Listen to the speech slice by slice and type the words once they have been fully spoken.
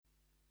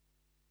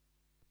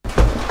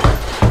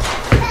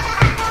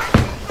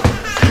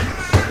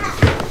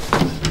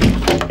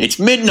It's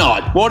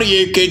midnight. What are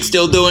you kids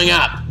still doing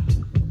up?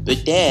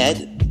 But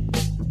Dad,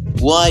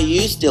 why are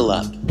you still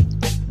up?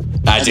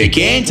 A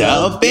decanter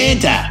of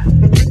banter.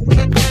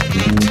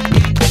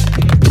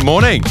 Good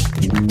morning.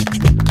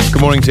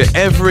 Good morning to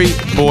every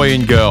boy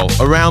and girl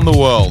around the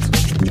world.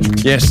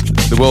 Yes,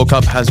 the World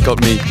Cup has got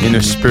me in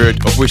a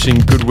spirit of wishing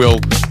goodwill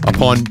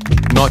upon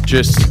not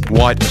just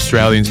white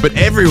Australians, but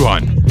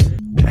everyone.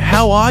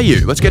 How are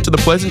you? Let's get to the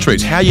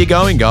pleasantries. How you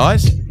going,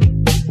 guys?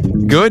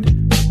 Good?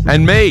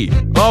 And me?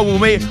 Oh, well,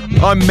 me,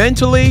 I'm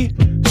mentally,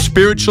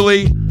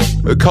 spiritually,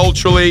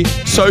 culturally,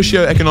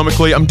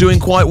 socio-economically, I'm doing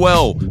quite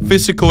well.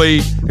 Physically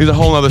is a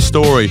whole other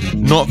story.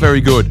 Not very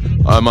good,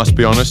 I must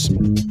be honest.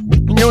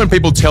 You know when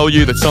people tell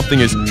you that something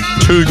is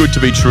too good to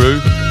be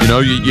true? You know,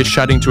 you're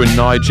chatting to a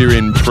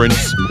Nigerian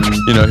prince,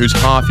 you know, who's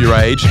half your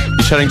age.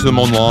 You're chatting to them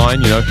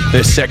online, you know,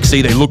 they're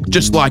sexy, they look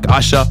just like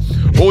Usher.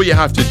 All you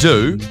have to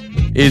do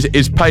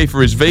is pay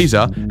for his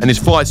visa and his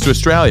flights to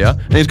Australia,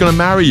 and he's going to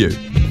marry you.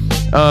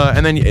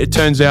 And then it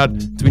turns out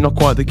to be not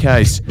quite the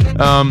case.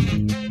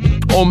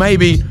 Or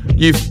maybe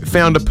you've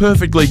found a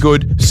perfectly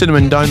good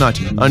cinnamon donut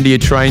under your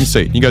train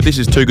seat. You go, this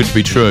is too good to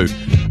be true.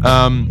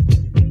 And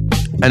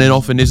it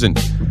often isn't.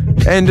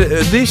 And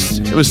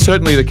this was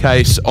certainly the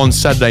case on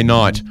Saturday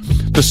night.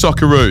 The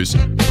Socceroos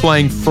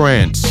playing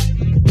France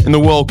in the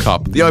World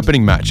Cup, the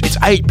opening match. It's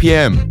 8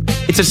 p.m.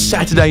 It's a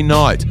Saturday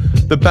night.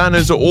 The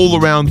banners are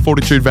all around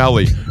Fortitude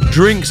Valley.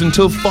 Drinks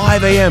until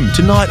 5 a.m.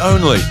 tonight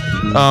only.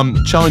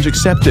 Challenge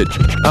accepted.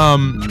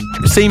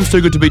 Seems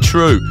too good to be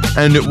true,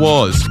 and it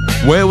was.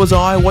 Where was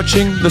I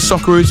watching the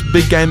Socceroos'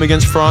 big game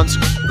against France?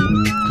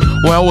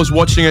 Well, I was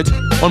watching it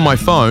on my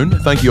phone.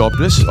 Thank you,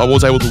 Optus. I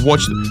was able to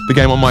watch the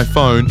game on my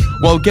phone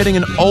while getting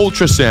an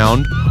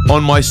ultrasound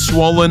on my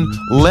swollen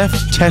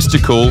left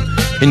testicle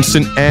in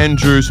St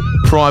Andrew's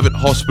Private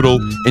Hospital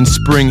in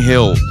Spring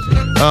Hill.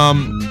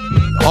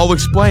 I'll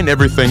explain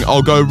everything.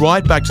 I'll go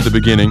right back to the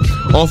beginning.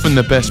 Often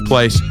the best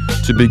place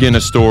to begin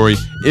a story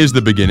is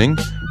the beginning,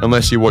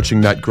 unless you're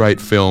watching that great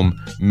film,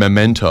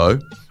 Memento.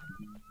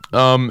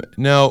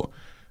 Now,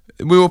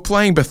 we were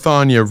playing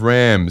Bethania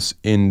Rams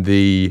in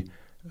the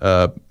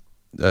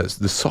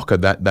soccer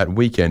that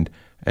weekend,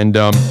 and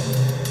we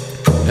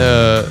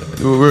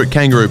were at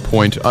Kangaroo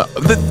Point.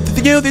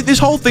 This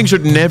whole thing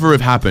should never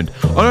have happened.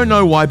 I don't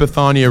know why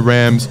Bethania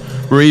Rams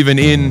were even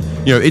in,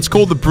 it's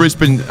called the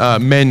Brisbane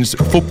Men's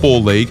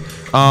Football League.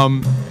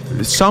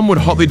 Some would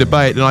hotly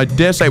debate, and I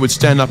dare say would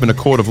stand up in a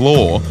court of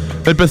law,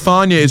 that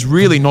Bethania is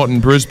really not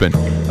in Brisbane.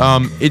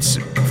 It's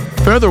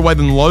further away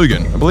than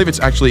Logan. I believe it's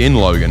actually in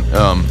Logan.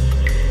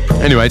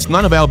 Anyway, it's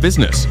none of our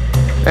business.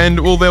 And,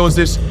 well, there was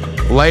this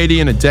lady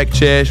in a deck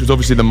chair. She was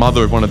obviously the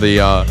mother of one of the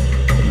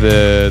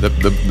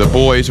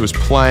boys who was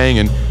playing,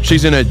 and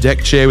she's in her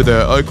deck chair with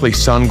her Oakley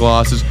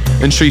sunglasses,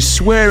 and she's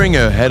swearing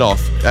her head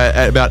off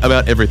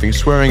about everything,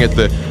 swearing at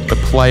the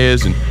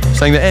players and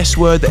saying the S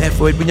word, the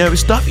F word,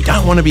 stuff you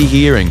don't want to be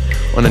hearing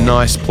on a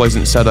nice,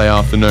 pleasant Saturday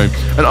afternoon.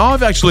 And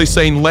I've actually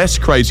seen less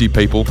crazy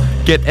people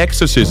get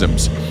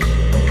exorcisms.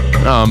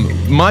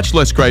 Much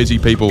less crazy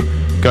people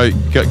go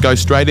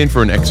straight in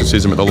for an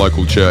exorcism at the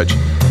local church.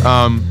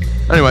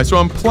 Anyway, so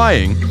I'm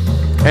playing,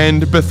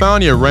 and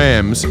Bethania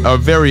Rams are a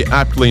very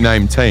aptly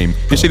named team.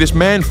 You see, this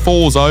man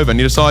falls over and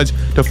he decides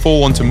to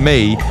fall onto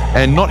me,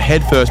 and not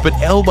head first, but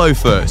elbow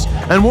first.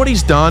 And what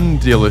he's done,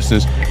 dear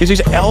listeners, is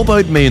he's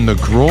elbowed me in the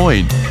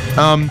groin.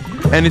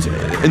 And it's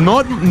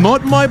not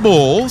my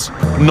balls,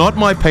 not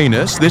my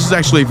penis. This is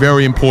actually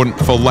very important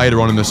for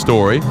later on in the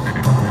story.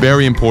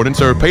 Very important.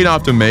 So repeat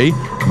after me.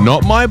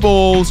 Not my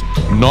balls,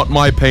 not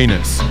my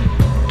penis.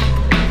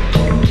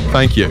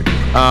 Thank you.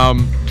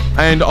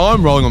 And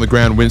I'm rolling on the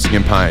ground, wincing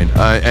in pain.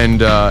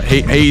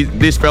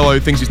 This fellow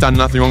thinks he's done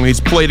nothing wrong.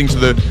 He's pleading to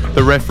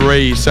the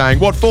referee, saying,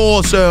 "What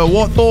for, sir?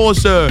 What for,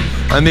 sir?"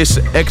 And this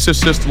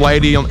exorcist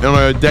lady on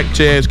her deck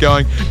chair is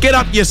going, "Get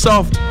up, you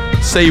soft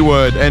C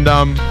word." And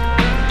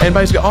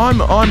basically,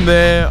 I'm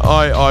there.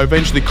 I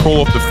eventually crawl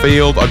off the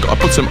field. I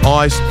put some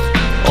ice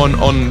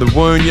on the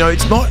wound.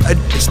 It's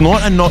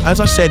not a knock.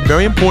 As I said,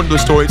 very important to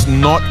the story. It's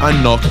not a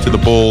knock to the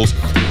balls.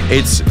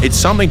 It's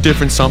something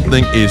different.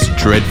 Something is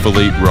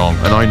dreadfully wrong,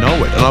 and I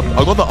know it. And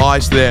I got the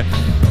ice there,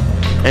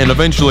 and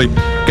eventually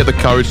get the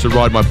courage to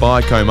ride my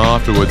bike home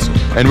afterwards.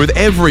 And with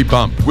every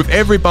bump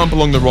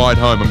along the ride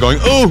home, I'm going,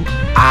 "Ooh,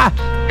 ah,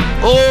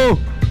 oh."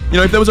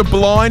 If there was a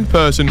blind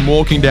person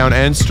walking down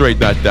Ann Street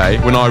that day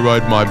when I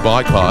rode my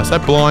bike past,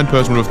 that blind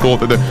person would have thought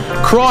that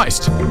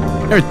Christ,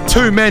 there are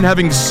two men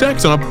having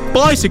sex on a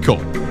bicycle.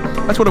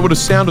 That's what it would have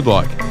sounded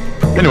like.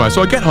 Anyway,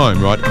 so I get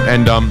home, right,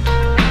 and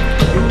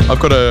I've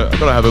got to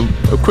have a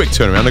quick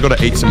turnaround. I've got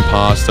to eat some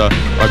pasta.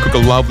 I cook a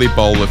lovely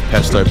bowl of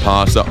pesto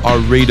pasta. I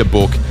read a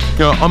book.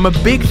 I'm a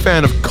big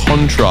fan of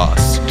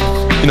contrasts.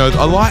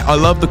 I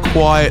love the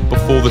quiet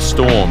before the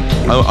storm.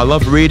 I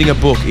love reading a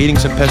book, eating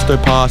some pesto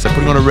pasta,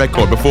 putting on a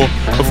record before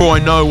I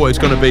know what is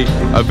going to be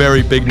a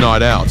very big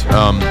night out.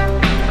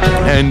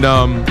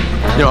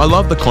 I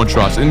love the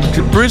contrast. And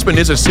Brisbane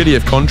is a city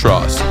of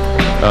contrast.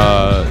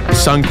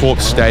 Suncorp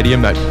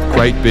Stadium, that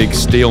great big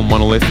steel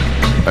monolith,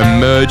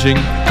 emerging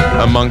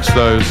amongst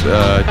those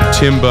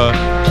timber,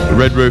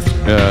 red-roofed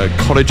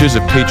cottages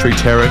of Petrie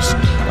Terrace.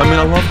 I mean,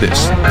 I love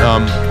this.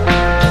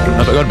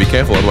 I've got to be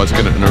careful, otherwise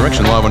I get an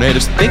erection live on air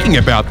just thinking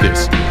about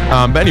this.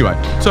 But anyway,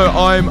 so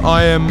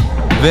I am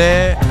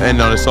there,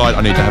 and I decide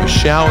I need to have a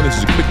shower. This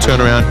is a quick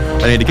turnaround.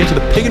 I need to get to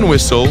the Pig and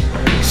Whistle,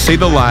 see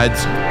the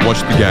lads,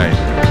 watch the game,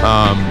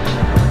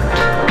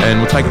 and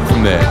we'll take it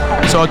from there.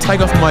 So I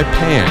take off my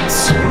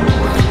pants.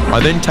 I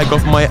then take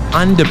off my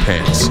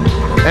underpants,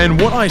 and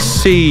what I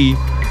see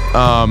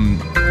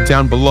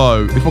down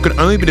below is what can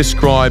only be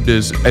described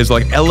as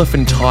like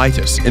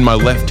elephantitis in my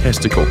left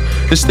testicle.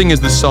 This thing is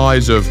the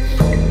size of,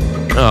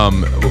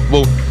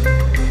 well,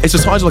 it's the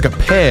size of like a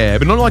pear,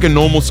 but not like a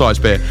normal size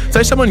pear.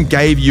 Say someone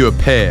gave you a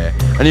pear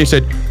and you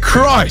said,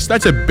 "Christ,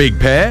 that's a big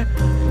pear."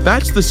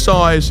 That's the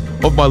size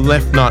of my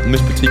left nut on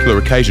this particular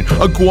occasion.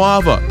 A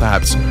guava,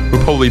 perhaps,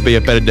 would probably be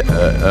a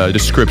better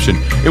description.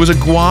 It was a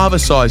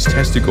guava-sized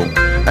testicle.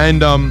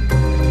 And,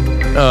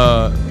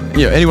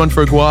 anyone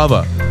for a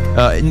guava?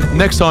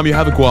 Next time you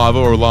have a guava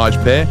or a large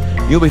pear,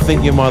 you'll be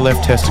thinking of my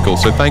left testicle,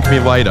 so thank me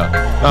later.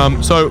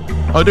 So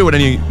I do what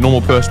any normal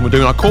person would do,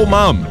 and I call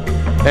Mum.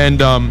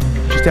 And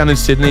she's down in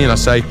Sydney, and I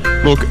say,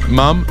 "Look,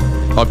 Mum,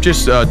 I've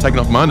just taken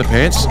off my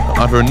underpants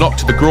after a knock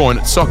to the groin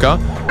at soccer,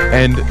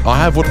 and I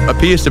have what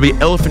appears to be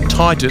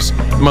elephantitis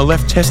in my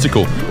left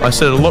testicle." I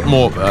said it a lot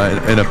more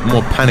in a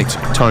more panicked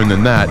tone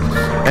than that.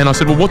 And I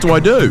said, "Well, what do I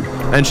do?"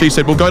 And she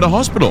said, "Well, go to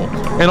hospital."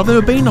 And I've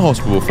never been to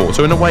hospital before,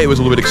 so in a way it was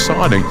a little bit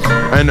exciting.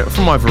 And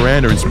from my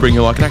veranda in Spring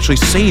Hill, I can actually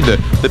see the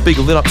big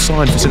lit up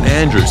sign for St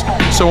Andrews.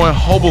 So I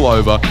hobble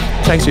over.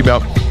 It takes me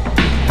about,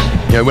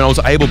 when I was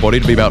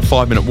able-bodied, it'd be about a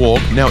 5-minute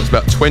walk. Now it's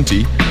about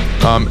 20.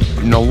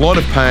 In a lot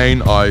of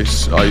pain, I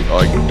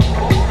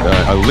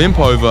limp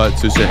over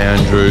to St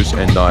Andrews,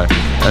 and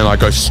I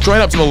go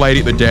straight up to the lady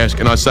at the desk,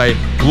 and I say,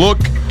 "Look,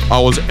 I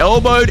was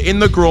elbowed in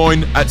the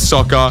groin at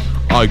soccer.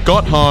 I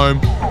got home,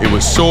 it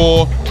was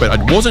sore, but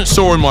it wasn't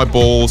sore in my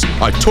balls.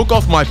 I took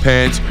off my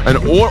pants, and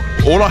all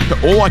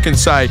I can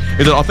say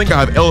is that I think I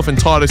have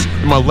elephantitis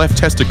in my left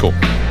testicle."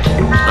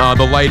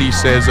 The lady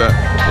says,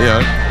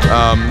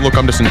 "Look,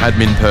 I'm just an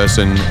admin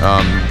person.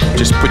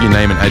 Just put your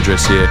name and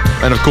address here.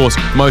 And of course,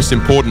 most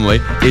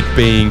importantly, it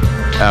being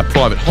a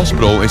private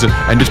hospital,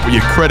 and just put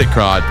your credit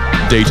card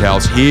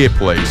details here,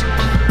 please."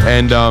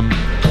 And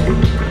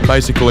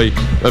basically,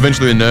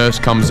 eventually the nurse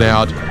comes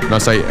out, and I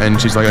say,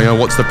 and she's like,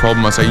 "What's the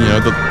problem?" I say,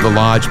 the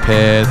large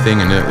pear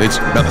thing, and it's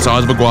about the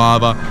size of a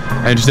guava.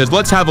 And she says,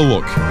 "Let's have a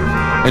look."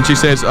 And she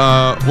says,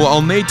 "Well,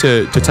 I'll need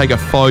to take a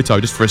photo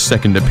just for a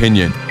second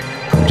opinion."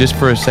 Just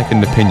for a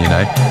second opinion,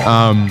 eh?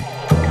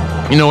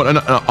 You know what? And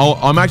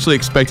I'm actually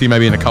expecting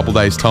maybe in a couple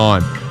days'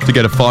 time to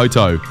get a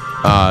photo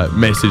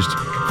messaged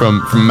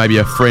from maybe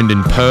a friend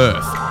in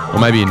Perth, or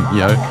maybe in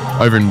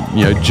over in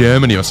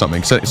Germany or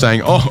something,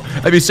 saying, "Oh,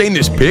 have you seen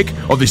this pic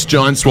of this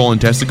giant swollen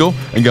testicle?"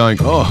 And going,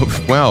 "Oh,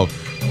 wow,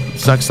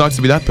 sucks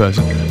to be that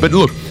person." But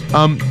look,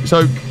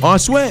 so I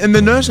swear, and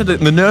the nurse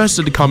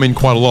had to come in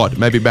quite a lot,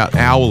 maybe about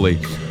hourly,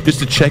 just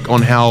to check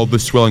on how the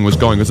swelling was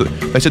going. Because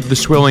they said the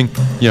swelling,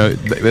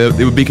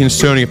 it would be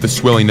concerning if the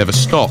swelling never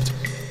stopped.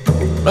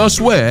 I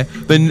swear,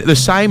 the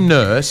same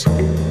nurse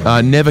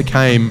never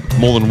came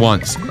more than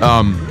once.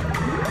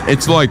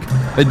 It's like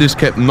they just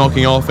kept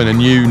knocking off, and a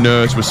new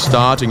nurse was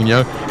starting.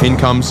 In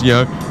comes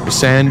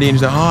Sandy, and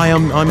she's like, "Hi,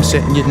 I'm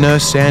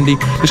Nurse Sandy.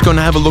 Just going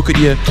to have a look at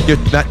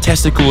that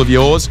testicle of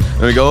yours."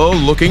 And we go, "Oh,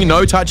 looking,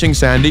 no touching,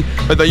 Sandy."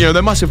 But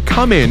they must have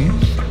come in,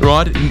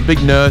 right?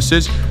 Big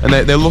nurses, and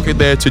they look at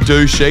their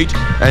to-do sheet,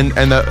 and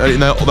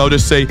they'll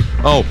just see,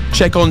 "Oh,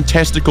 check on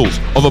testicles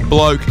of a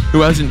bloke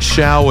who hasn't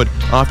showered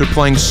after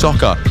playing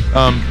soccer."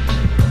 I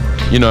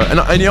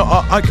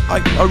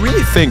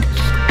really think.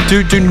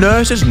 Do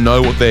nurses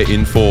know what they're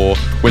in for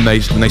when they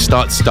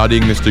start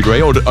studying this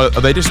degree, or are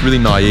they just really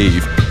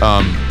naive?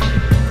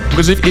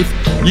 Because if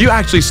you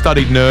actually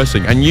studied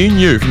nursing and you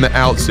knew from the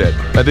outset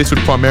that this would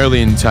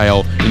primarily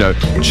entail,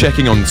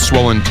 checking on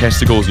swollen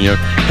testicles, and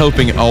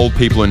helping old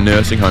people in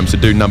nursing homes to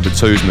do number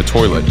twos in the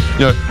toilet,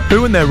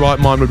 who in their right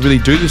mind would really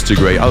do this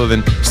degree other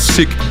than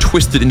sick,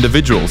 twisted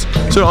individuals?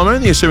 So I'm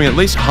only assuming at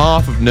least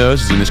half of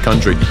nurses in this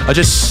country are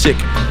just sick,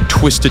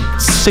 twisted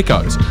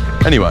sickos.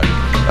 Anyway.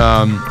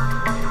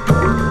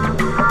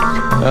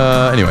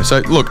 So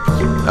look,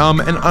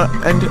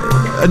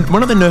 and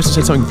one of the nurses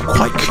said something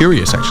quite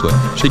curious. Actually,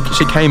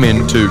 she came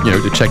in to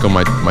check on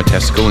my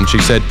testicle, and she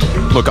said,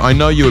 "Look, I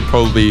know you would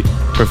probably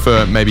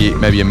prefer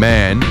maybe a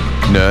man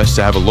nurse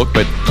to have a look,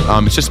 but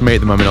it's just me at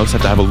the moment. I'll just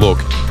have to have a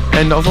look."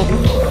 And I thought,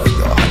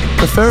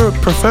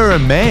 prefer a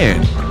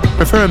man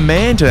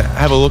to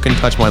have a look and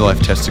touch my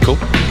left testicle.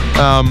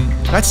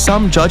 That's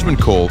some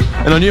judgment call.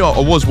 And I knew I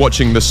was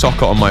watching the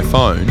soccer on my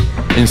phone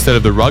instead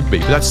of the rugby,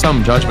 but that's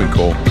some judgment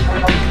call.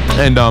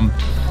 And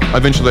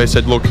eventually I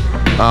said, "Look,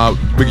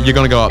 you're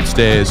going to go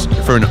upstairs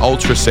for an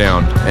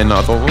ultrasound. And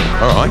I thought,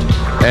 well, all right.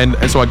 And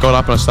so I got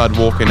up and I started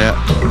walking out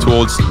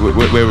towards where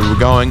we were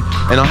going.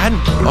 And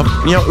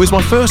it was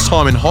my first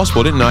time in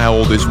hospital. I didn't know how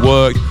all this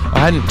worked. I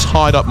hadn't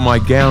tied up my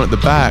gown at the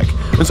back.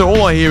 And so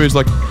all I hear is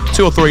like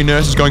 2 or 3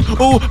 nurses going,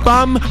 oh,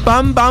 bum,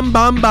 bum, bum,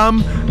 bum,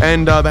 bum.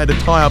 And they had to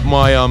tie up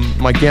my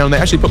gown. They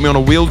actually put me on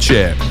a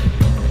wheelchair.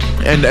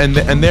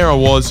 And there I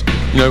was,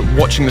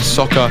 watching the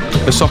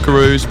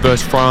Socceroos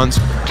versus France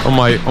on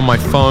my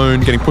phone,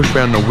 getting pushed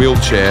around in a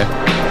wheelchair.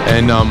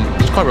 And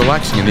it was quite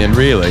relaxing in the end,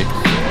 really.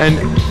 And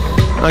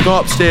I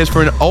got upstairs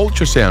for an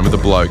ultrasound with a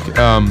bloke.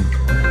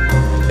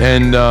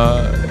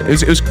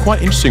 It was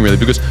quite interesting, really,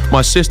 because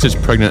my sister's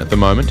pregnant at the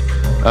moment.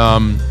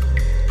 I'm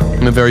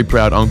a very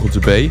proud uncle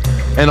to be.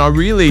 And I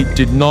really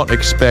did not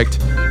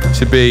expect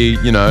to be,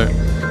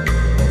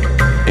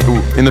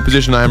 in the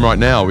position I am right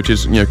now, which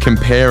is,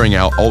 comparing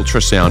our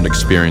ultrasound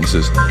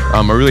experiences.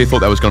 I really thought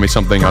that was going to be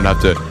something I'd have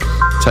to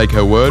take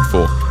her word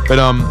for. But,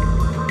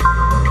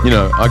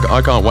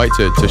 I can't wait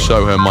to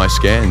show her my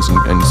scans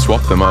and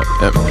swap them up.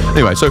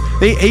 Anyway, so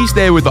he's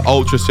there with the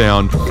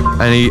ultrasound,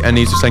 and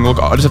he's just saying, look,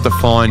 I just have to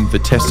find the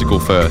testicle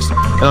first.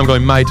 And I'm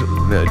going, mate,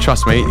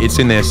 trust me, it's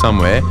in there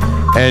somewhere.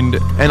 And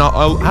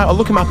I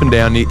look him up and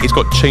down. He's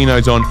got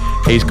chinos on.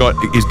 He's got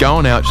his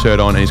going out shirt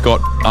on, and he's got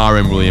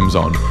RM Williams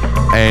on.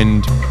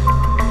 And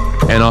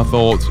I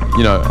thought,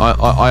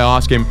 I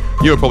asked him,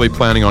 you were probably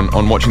planning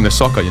on watching the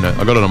soccer,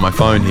 I got it on my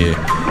phone here.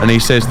 And he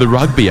says the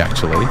rugby,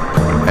 actually.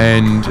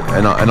 And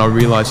I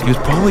realised he was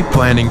probably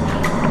planning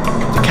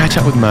to catch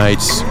up with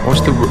mates, watch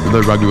the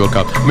Rugby World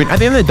Cup. I mean, at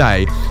the end of the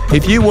day,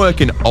 if you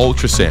work in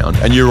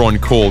ultrasound and you're on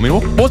call, I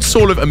mean, what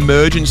sort of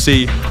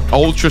emergency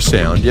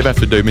ultrasound do you ever have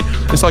to do? I mean,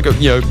 it's like a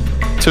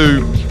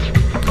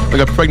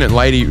pregnant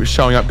lady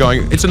showing up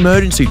going, it's an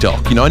emergency,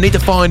 doc. I need to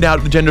find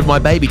out the gender of my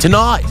baby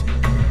tonight.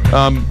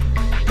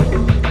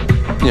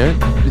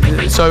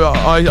 So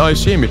I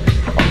assume,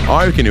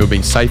 I reckon it would have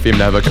been safe for him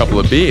to have a couple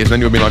of beers, and then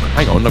he would be like,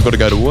 hang on, I've got to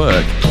go to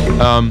work.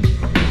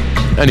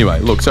 Anyway,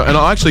 look, so, and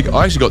I actually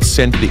got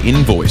sent the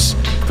invoice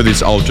for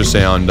this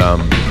ultrasound,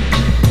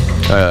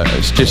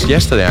 it's just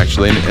yesterday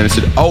actually, and it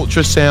said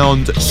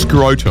ultrasound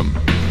scrotum.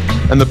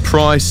 And the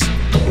price,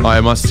 I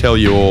must tell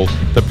you all,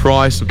 the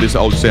price of this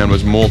ultrasound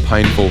was more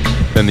painful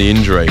than the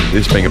injury,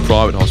 this being a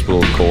private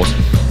hospital, of course.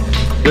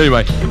 But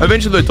anyway,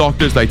 eventually the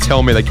doctors, they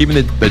tell me, they give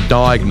me the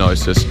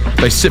diagnosis.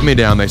 They sit me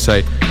down, they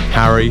say,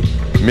 Harry,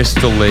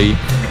 Mr. Lee,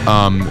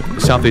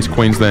 Southeast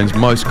Queensland's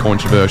most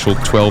controversial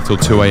 12 till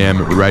 2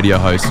 a.m. radio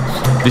host.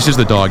 This is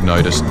the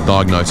diagnosis.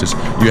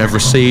 You have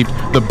received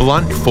the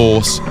blunt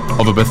force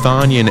of a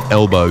Bethanian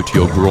elbow to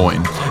your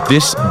groin.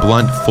 This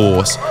blunt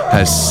force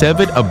has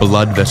severed a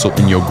blood vessel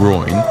in your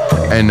groin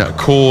and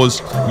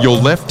caused your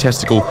left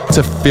testicle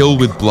to fill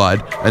with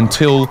blood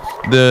until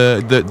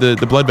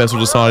the blood vessel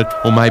decided,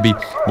 well, maybe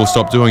we'll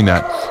stop doing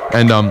that.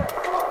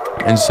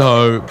 And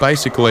so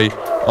basically,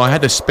 I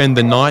had to spend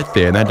the night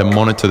there and I had to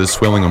monitor the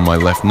swelling on my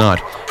left nut.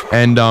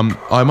 And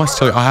I must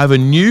tell you, I have a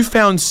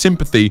newfound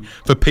sympathy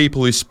for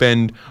people who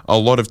spend a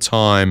lot of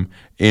time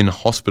in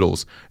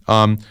hospitals.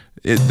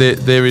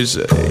 There is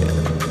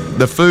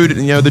the food,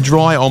 the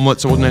dry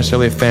omelettes I wasn't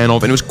necessarily a fan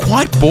of, and it was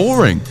quite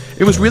boring.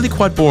 It was really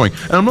quite boring.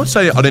 And I'm not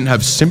saying I didn't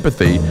have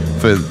sympathy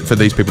for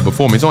these people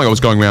before me. It's not like I was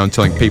going around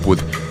telling people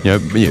with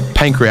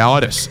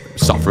pancreatitis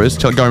sufferers,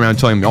 going around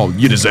telling them, oh,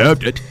 you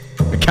deserved it.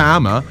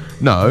 Karma.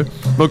 No.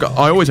 Look,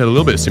 I always had a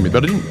little bit of sympathy,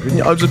 but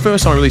it was the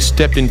first time I really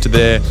stepped into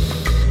their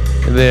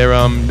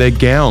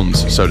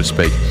gowns, so to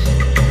speak.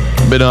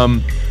 But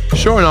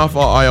sure enough,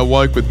 I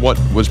awoke with what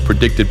was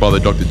predicted by the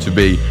doctor to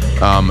be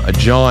a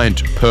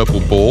giant purple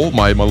ball.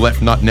 My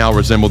left nut now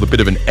resembled a bit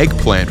of an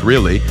eggplant,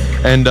 really.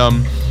 And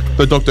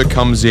the doctor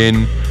comes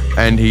in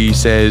and he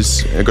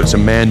says, it's a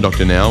man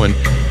doctor now,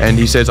 and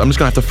he says, I'm just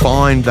going to have to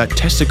find that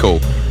testicle.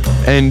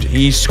 And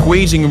he's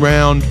squeezing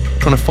around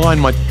trying to find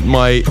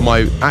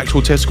my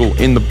actual testicle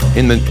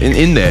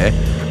in there.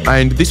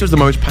 And this was the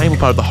most painful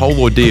part of the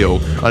whole ordeal.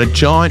 I had a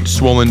giant,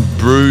 swollen,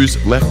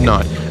 bruised left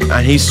nut,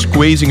 and he's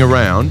squeezing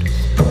around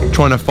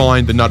trying to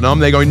find the nut. And I'm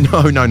there going,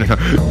 no.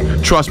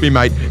 Trust me,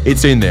 mate,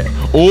 it's in there.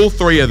 All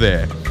 3 are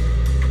there.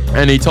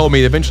 And he told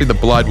me eventually the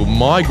blood will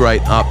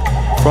migrate up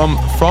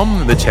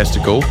from the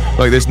testicle.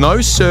 Like, there's no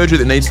surgery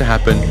that needs to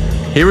happen.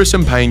 Here are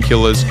some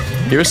painkillers.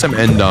 Here are some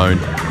endone.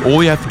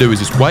 All you have to do is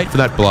just wait for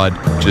that blood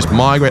to just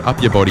migrate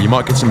up your body. You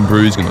might get some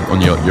bruising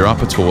on your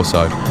upper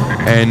torso.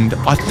 And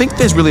I think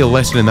there's really a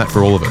lesson in that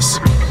for all of us.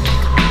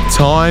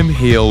 Time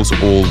heals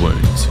all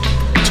wounds.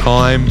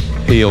 Time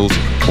heals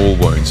all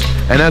wounds.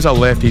 And as I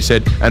left, he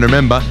said, and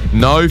remember,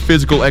 no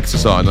physical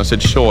exercise. And I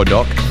said, sure,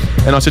 doc.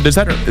 And I said, does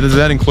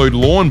that include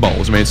lawn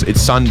bowls? I mean,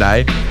 it's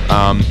Sunday.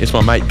 It's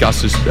my mate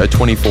Gus's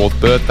 24th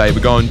birthday. We're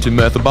going to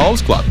Merthyr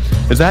Bowls Club.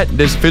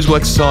 Does physical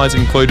exercise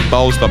include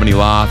bowls club? And he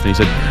laughed and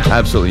he said,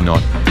 absolutely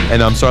not.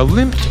 And so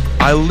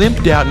I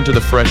limped out into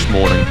the fresh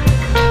morning.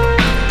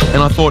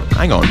 And I thought,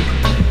 hang on,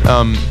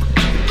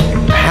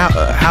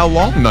 how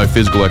long no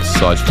physical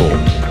exercise for?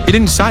 He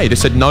didn't say. He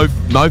just said no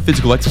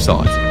physical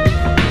exercise.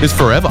 It's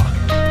forever.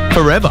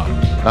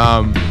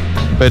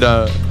 But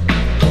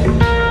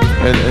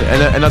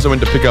and as I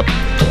went to pick up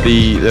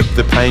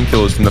the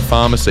painkillers from the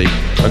pharmacy,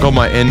 I got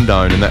my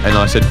Endone and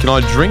I said, can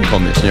I drink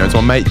on this? It's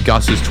my mate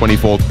Gus's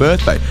 24th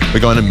birthday. We're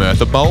going to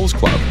Merthyr Bowls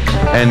Club.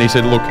 And he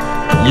said, look,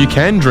 you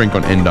can drink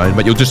on Endone,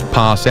 but you'll just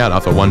pass out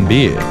after one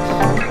beer.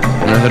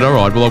 And I said, all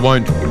right, well, I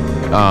won't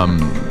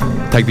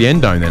take the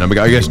Endone then.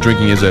 I guess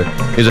drinking is a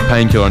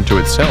painkiller unto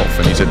itself.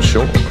 And he said,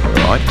 sure,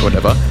 all right,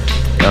 whatever.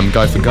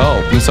 Go for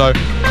gold. And so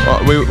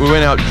we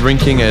went out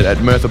drinking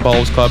at Merthyr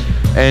Bowls Club,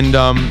 and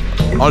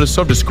I just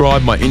sort of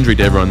described my injury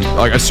to everyone,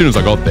 like as soon as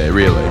I got there,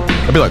 really.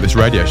 A bit like this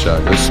radio show,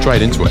 go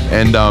straight into it.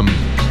 And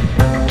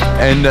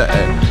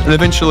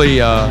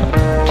eventually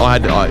I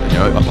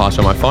passed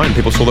on my phone, and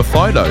people saw the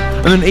photo.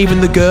 And then even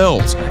the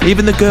girls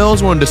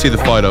wanted to see the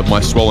photo of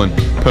my swollen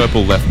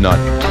purple left nut.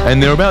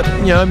 And there were about,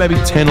 maybe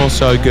 10 or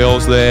so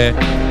girls there,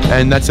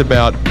 and that's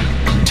about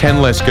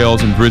 10 less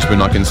girls in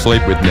Brisbane I can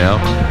sleep with now.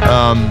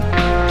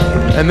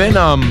 And then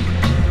I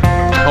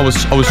was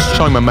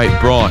showing my mate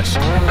Bryce,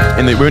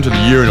 and we went to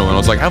the urinal, and I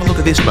was like, have a look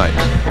at this, mate.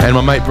 And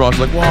my mate Bryce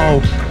was like, whoa.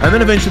 And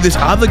then eventually this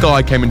other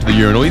guy came into the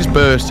urinal. He's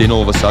burst in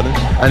all of a sudden,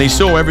 and he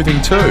saw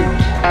everything too.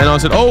 And I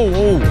said,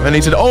 oh. And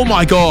he said, oh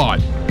my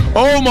God,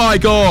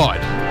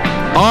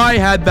 I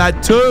had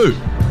that too.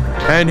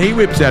 And he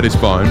whips out his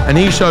phone, and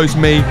he shows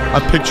me a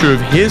picture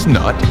of his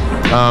nut.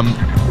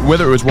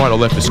 Whether it was right or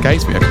left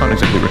escapes me, I can't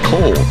exactly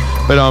recall.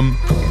 But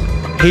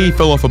he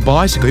fell off a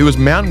bicycle. He was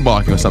mountain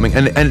biking or something,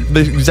 and the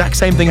exact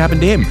same thing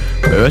happened to him.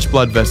 Burst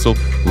blood vessel,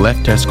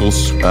 left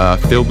testicles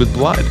filled with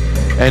blood.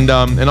 And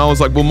I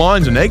was like, well,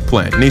 mine's an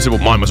eggplant. And he said,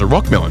 well, mine was a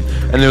rock melon.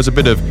 And there was a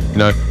bit of,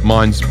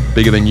 mine's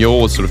bigger than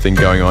yours sort of thing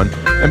going on.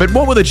 But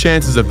what were the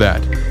chances of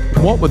that?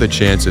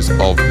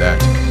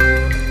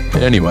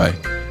 Anyway,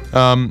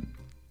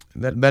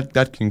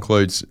 that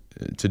concludes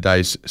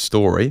today's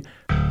story.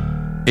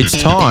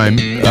 It's time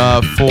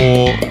for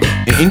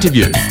an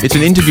interview. It's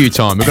an interview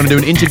time. We're going to do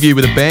an interview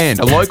with a band,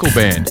 a local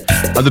band.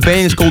 The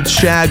band is called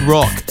Shag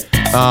Rock.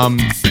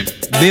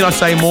 Need I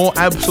say more?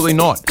 Absolutely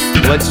not.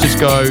 Let's just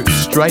go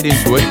straight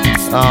into it.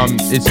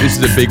 This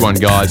is a big one,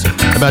 guys.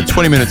 About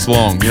 20 minutes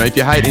long. If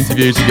you hate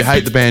interviews, if you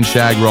hate the band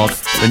Shag Rock,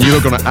 then you're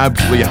going to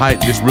absolutely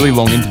hate this really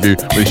long interview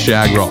with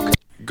Shag Rock.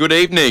 Good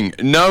evening.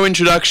 No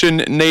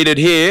introduction needed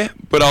here,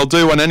 but I'll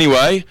do one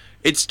anyway.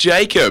 It's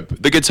Jacob,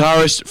 the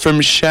guitarist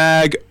from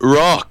Shag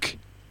Rock.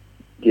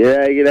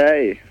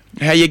 G'day.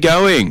 How you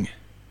going?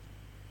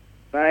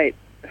 Mate,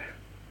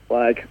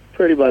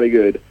 pretty bloody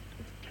good.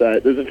 So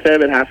there's a fair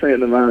bit happening at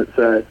the moment,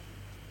 so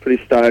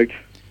pretty stoked.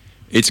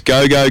 It's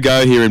go, go,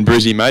 go here in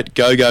Brizzy, mate.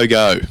 Go, go,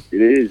 go.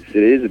 It is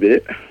a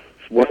bit.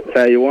 It's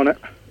how you want it.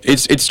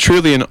 It's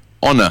truly an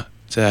honour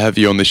to have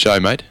you on the show,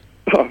 mate.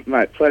 Oh,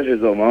 mate,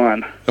 pleasure's all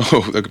mine.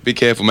 Oh, look, be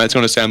careful, mate. It's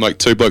going to sound like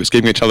two blokes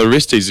giving each other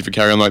wristies if you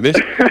carry on like this.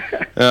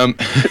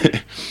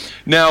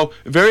 Now,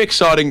 very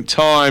exciting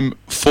time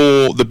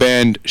for the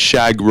band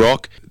Shag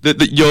Rock.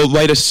 That your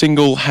latest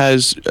single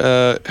has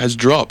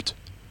dropped.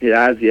 It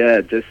has,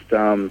 yeah. Just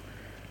so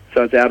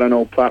it's out on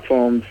all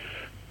platforms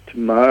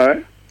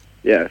tomorrow.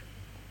 Yeah,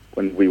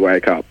 when we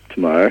wake up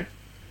tomorrow.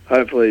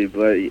 Hopefully,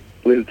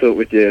 listen to it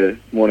with your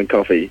morning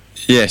coffee.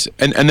 Yes,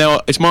 and now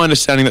it's my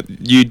understanding that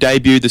you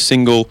debuted the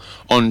single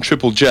on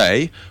Triple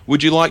J.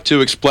 Would you like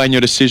to explain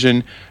your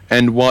decision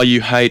and why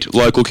you hate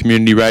local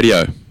community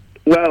radio?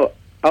 Well,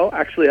 I'll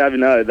actually have you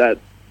know that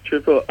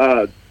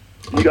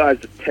you guys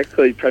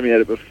technically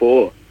premiered it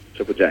before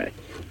Triple J.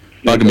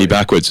 Bugging me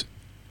backwards.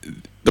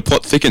 The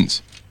plot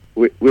thickens.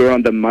 We were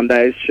on the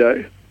Mondays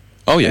show.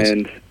 Oh, yes.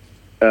 And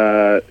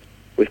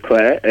with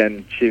Claire,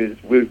 and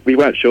we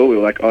weren't sure. We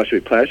were like, oh,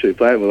 should we play? And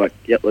we were like,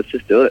 yep, let's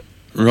just do it.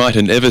 Right,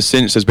 and ever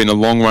since there's been a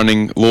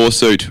long-running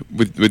lawsuit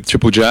with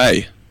Triple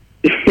J.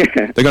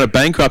 They're going to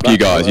bankrupt you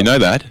guys, you know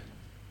that?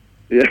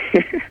 Yeah.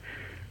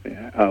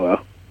 Yeah. Oh,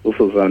 well, we'll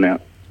sort something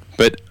out.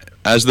 But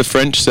as the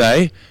French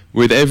say,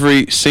 with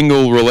every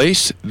single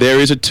release, there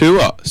is a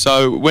tour.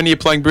 So when are you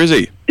playing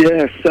Brizzy?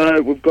 Yeah,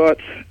 so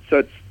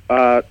it's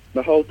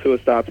the whole tour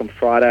starts on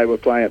Friday. We're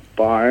playing at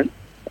Byron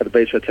at the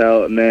Beach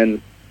Hotel, and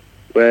then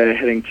we're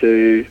heading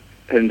to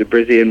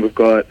Brizzy, and we've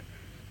got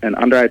an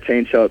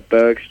under-18 show at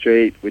Berg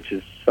Street, which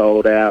is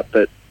sold out.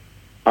 But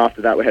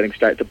after that, we're heading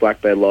straight to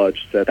Black Bear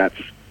Lodge, so that's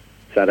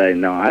Saturday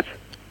night.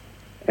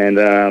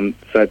 And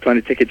so plenty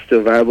of tickets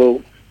still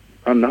available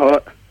on the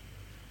hot.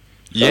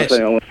 Yes. So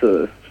if anyone wants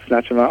to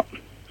snatch them up,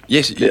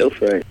 yes. feel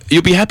free.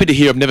 You'll be happy to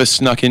hear I've never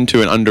snuck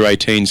into an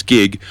under-18s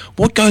gig.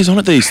 What goes on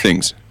at these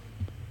things?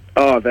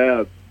 Oh, they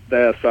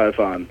are so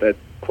fun. They're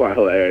quite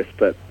hilarious,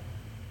 but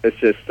it's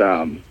just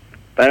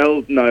they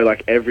all know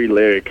like every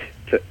lyric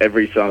to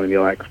every song, and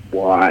you're like,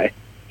 why?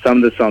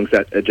 Some of the songs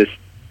that are just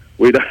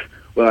we're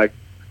like,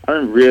 I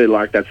don't really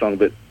like that song,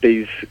 but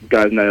these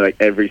guys know like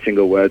every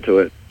single word to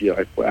it. You're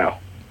like, wow.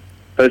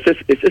 But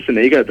it's just an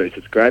ego boost.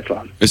 It's great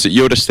fun. Is it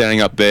you're just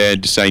standing up there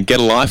just saying, get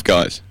a life,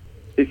 guys?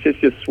 It's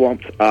just you're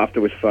swamped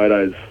after with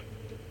photos,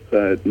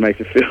 so it makes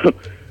you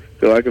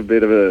feel like a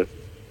bit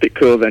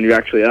cooler than you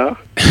actually are.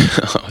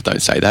 Oh,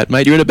 don't say that,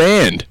 mate. You're in a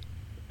band.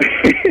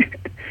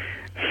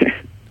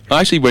 I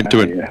actually went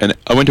to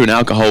an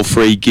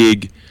alcohol-free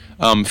gig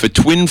for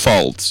Twin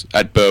Folds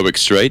at Berwick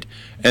Street,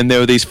 and there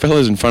were these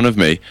fellas in front of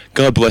me.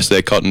 God bless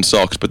their cotton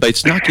socks, but they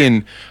snuck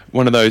in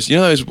one of those,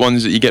 those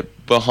ones that you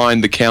get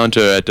behind the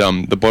counter at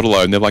the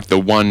Bottle-O, and they're like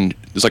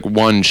there's like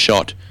one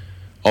shot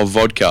of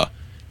vodka.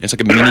 And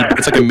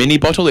it's like a mini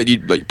bottle that you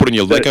like put in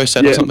your Lego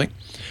set or something,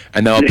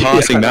 and they were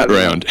passing that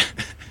round.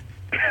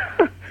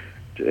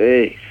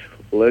 Jeez,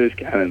 loose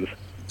cannons.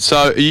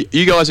 So,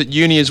 you guys at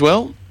uni as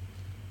well?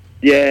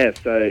 Yeah,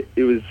 so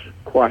it was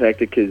quite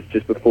hectic because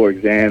just before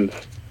exams,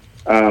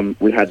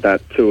 we had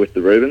that tour with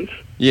the Rubens.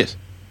 Yes.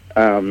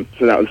 So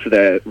that was for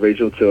their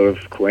regional tour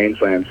of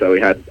Queensland. So we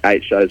had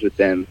 8 shows with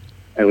them,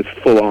 and it was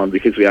full on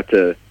because we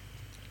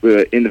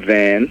were in the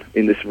van,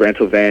 in this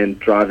rental van,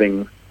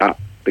 driving up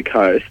the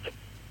coast,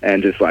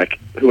 and just like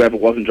whoever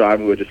wasn't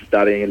driving, we were just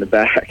studying in the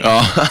back.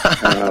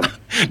 Oh,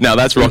 now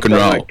that's rock and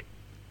roll.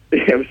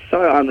 It was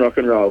so un-rock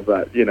and roll,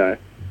 but we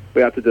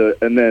had to do it.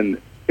 And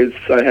then it was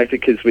so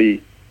hectic because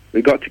we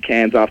got to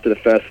Cairns after the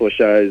first 4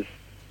 shows.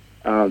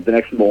 The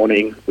next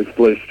morning, we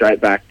flew straight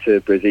back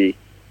to Brizzy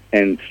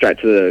and straight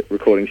to the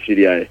recording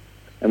studio.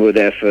 And we were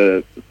there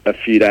for a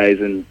few days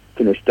and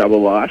finished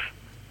Double Life.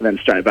 And then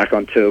straight back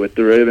on tour with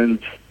the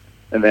Rubens.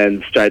 And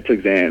then straight to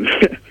exams.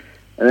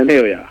 And then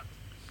here we are.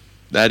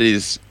 That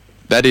is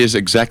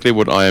exactly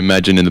what I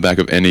imagine in the back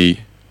of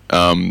any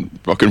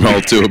rock and roll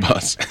tour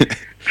bus.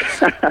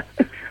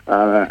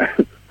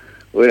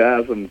 We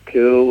are some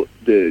cool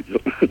dudes.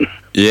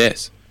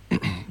 Yes.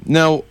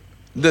 Now,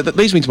 that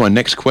leads me to my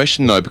next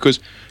question, though, because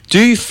do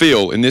you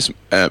feel in this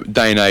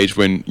day and age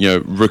when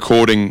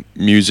recording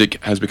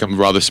music has become a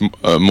rather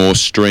more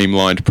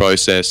streamlined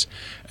process,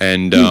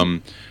 and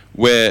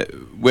where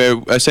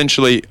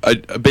essentially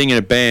being in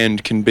a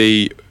band can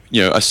be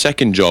a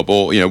second job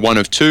or one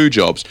of 2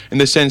 jobs, in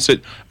the sense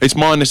that it's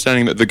my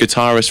understanding that the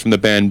guitarist from the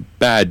band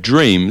Bad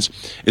Dreams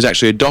is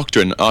actually a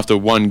doctor, and after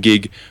one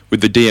gig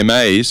with the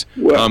DMAs,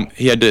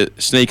 he had to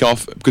sneak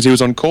off because he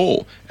was on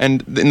call.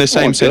 And in the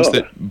same sense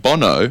that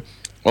Bono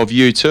of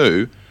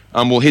U2,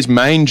 his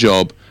main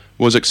job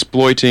was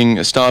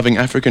exploiting starving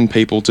African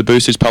people to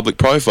boost his public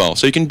profile.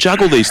 So you can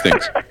juggle these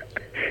things.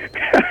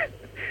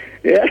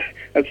 Yeah,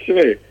 that's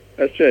true.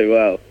 That's true.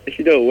 Well, if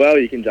you do it well,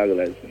 you can juggle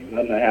those things. I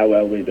don't know how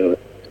well we do it.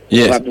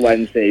 Yes. We'll have to wait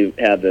and see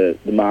how the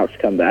marks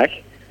come back,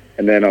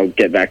 and then I'll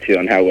get back to you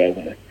on how well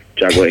we're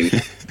juggling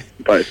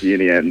both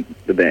uni and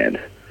the band.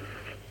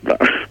 But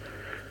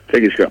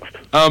fingers crossed.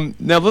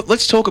 Now,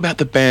 let's talk about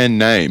the band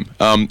name,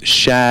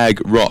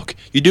 Shag Rock.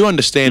 You do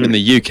understand in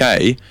the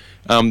UK,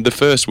 the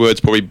first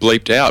word's probably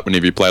bleeped out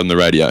whenever you play on the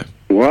radio.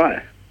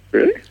 Why?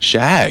 Really?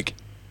 Shag.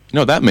 You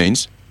know what that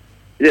means?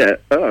 Yeah.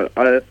 Oh,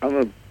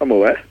 I'm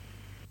aware.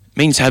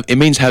 It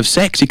means have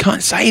sex. You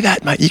can't say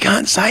that, mate. You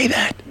can't say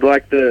that.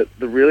 Like the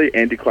really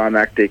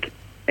anticlimactic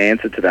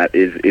answer to that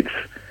is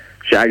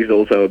Shag is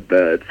also a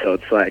bird, so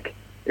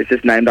it's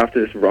just named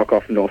after this rock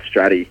off North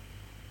Stratty.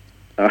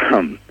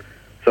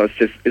 So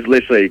it's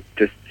literally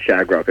just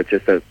Shag Rock. It's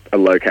just a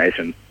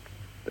location.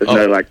 There's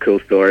no cool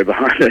story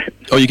behind it.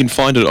 Oh, you can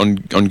find it on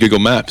Google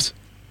Maps.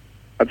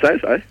 I'd say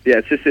so. Yeah,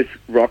 it's just this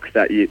rock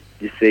that you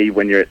see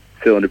when you're at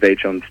Cylinder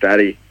Beach on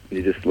Stratty, and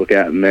you just look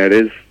out and there it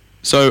is.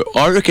 So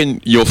I reckon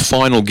your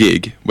final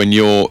gig, when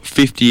you're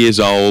 50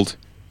 years old,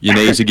 your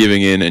knees are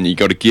giving in, and you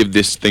got to give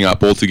this thing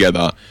up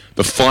altogether,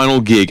 the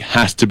final gig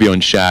has to be on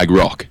Shag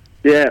Rock.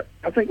 Yeah,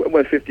 I think when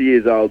we're 50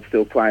 years old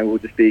still playing, we'll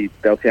just be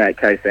belting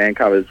 8K fan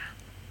covers.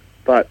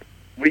 But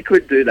we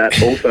could do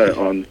that also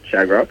on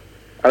Shag Rock.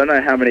 I don't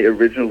know how many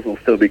originals will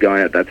still be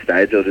going at that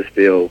stage. It'll just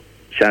be all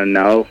Shannon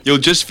Noel. You'll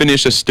just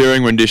finish a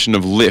stirring rendition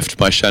of Lift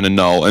by Shannon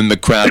Noel, and the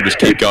crowd just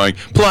keep going,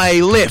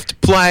 play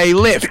Lift, play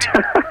Lift.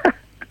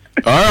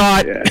 All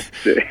right.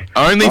 Yeah,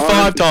 only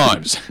 5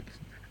 times.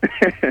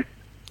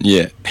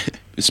 Yeah.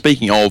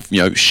 Speaking of,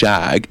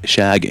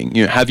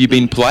 shagging, have you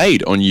been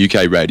played on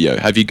UK radio?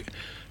 Have you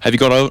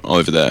got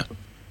over there?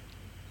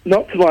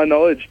 Not to my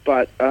knowledge,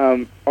 but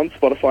on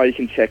Spotify you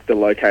can check the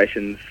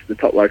locations, the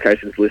top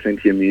locations listening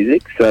to your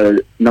music. So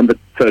number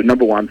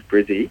 1's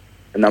Brizzy,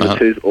 and number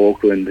 2's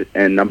Auckland,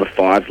 and number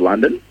 5's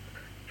London.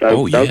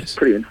 So that was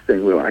pretty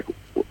interesting. We're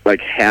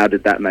like, how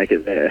did that make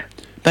it there?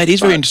 That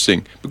is very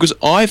interesting, because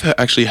I've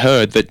actually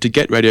heard that to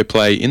get radio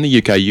play in the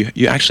UK,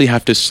 you actually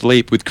have to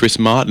sleep with Chris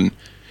Martin.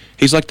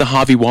 He's like the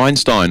Harvey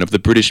Weinstein of the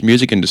British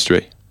music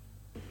industry.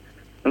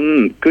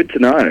 Good to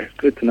know.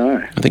 Good to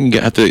know. I think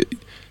you have to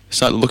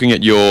start looking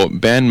at your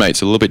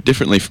bandmates a little bit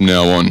differently from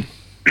now on.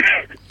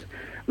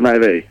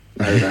 Maybe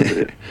that's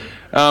it.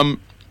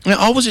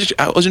 I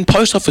was in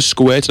Post Office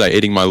Square today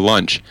eating my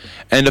lunch,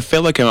 and a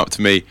fellow came up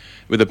to me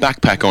with a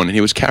backpack on, and he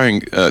was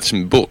carrying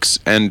some books,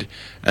 and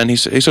he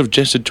sort of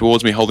gestured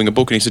towards me holding a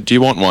book, and he said, "Do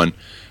you want one?"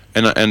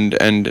 And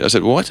I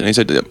said, "What?" And he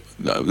said,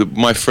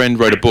 "My friend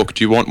wrote a book.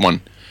 Do you want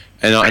one?"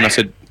 And I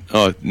said,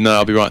 "Oh no,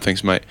 I'll be right,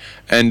 thanks, mate."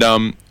 And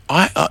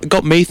I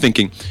got me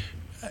thinking.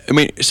 I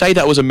mean, say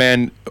that was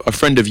a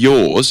friend of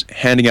yours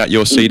handing out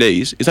your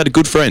CDs. Is that a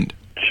good friend?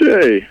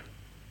 Gee,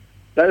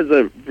 that is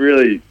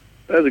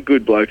a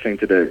good bloke thing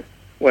to do.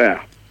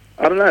 Wow.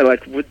 I don't know,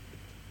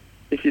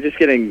 if you're just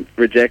getting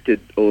rejected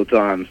all the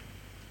time,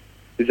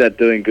 is that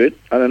doing good?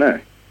 I don't know.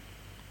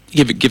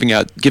 Giving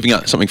out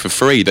something for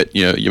free that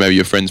maybe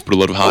your friends put a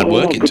lot of hard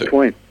work into. Good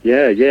point.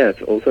 Yeah,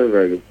 it's also a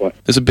very good point.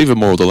 There's a bit of a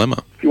moral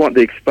dilemma. If you want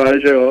the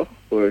exposure,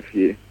 or if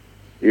you're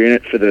in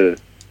it for the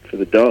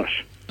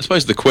dosh. I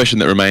suppose the question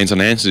that remains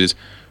unanswered is,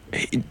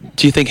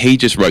 do you think he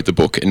just wrote the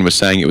book and was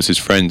saying it was his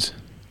friends?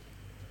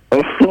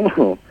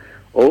 Also,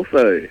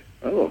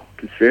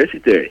 conspiracy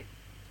theory.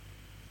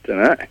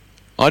 Don't know.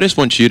 I just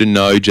want you to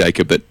know,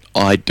 Jacob, that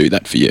I'd do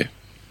that for you.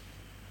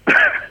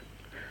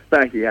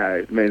 Thank you,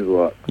 Harry. It means a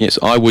lot. Yes,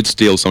 I would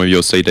steal some of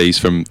your CDs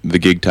from the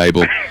gig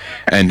table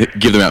and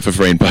give them out for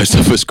free in Post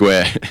Office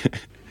Square.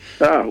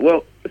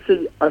 Well,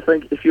 see, I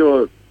think if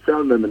you're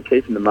selling them and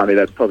keeping the money,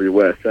 that's probably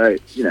worse. So,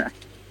 I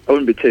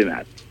wouldn't be too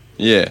mad.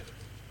 Yeah.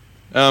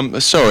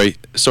 Sorry,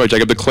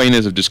 Jacob, the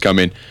cleaners have just come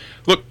in.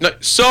 Look, no,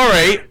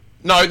 sorry.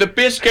 No, the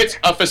biscuits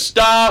are for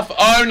staff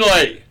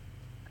only.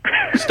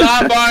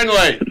 Staff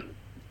only.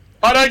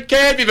 I don't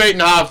care if you've eaten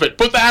half of it.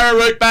 Put the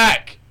arrowroot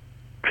back.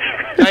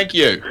 Thank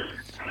you.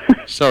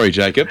 Sorry,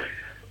 Jacob.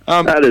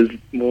 That is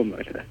more than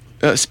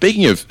okay.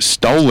 Speaking of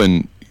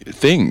stolen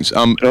things,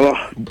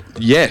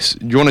 yes,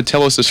 do you want to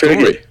tell us a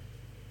story?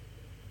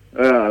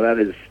 Oh, that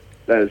is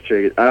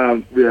true.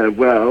 Yeah,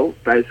 well,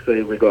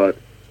 basically we got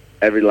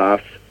every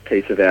last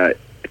piece of our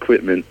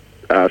equipment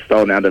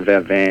stolen out of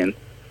our van.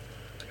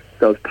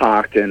 So it was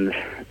parked and,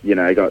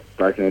 got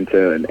broken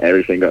into and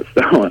everything got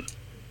stolen.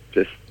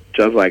 Just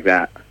like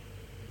that.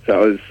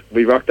 So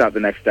we rocked up the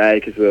next day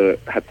because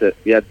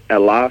we had our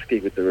last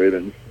gig with the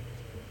Rubens,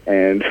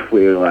 and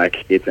we were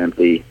like, it's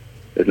empty,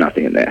 there's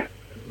nothing in there.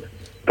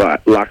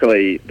 But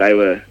luckily they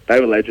were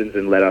legends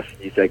and let us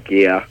use their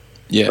gear.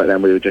 Yeah. But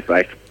then we were just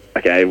like,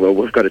 okay, well,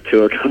 we've got a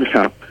tour coming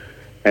up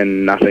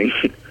and nothing.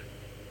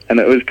 And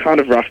it was kind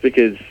of rough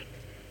because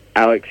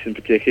Alex in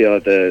particular,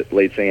 the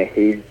lead singer,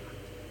 his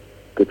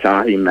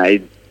guitar he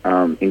made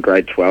in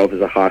grade 12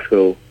 as a high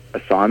school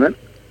assignment.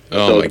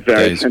 So it was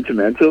very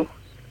sentimental.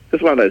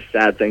 Just one of those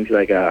sad things, you're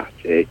like,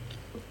 gee,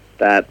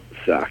 that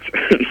sucks.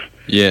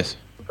 Yes.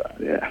 But,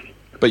 yeah.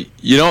 But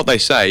you know what they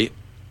say,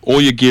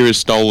 all your gear is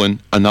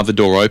stolen, another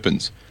door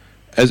opens.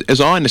 As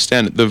I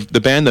understand it,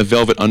 the band The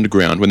Velvet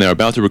Underground, when they were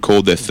about to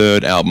record their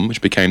third album, which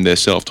became their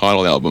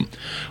self-titled album,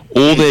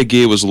 all their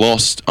gear was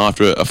lost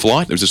after a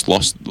flight. It was just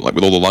lost, like,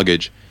 with all the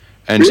luggage.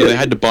 And so they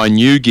had to buy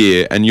new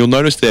gear, and you'll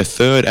notice their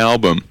third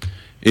album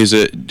is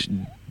a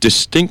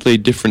distinctly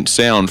different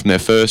sound from their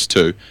first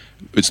two.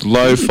 It's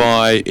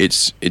lo-fi,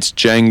 it's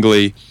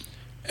jangly,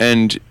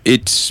 and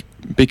it's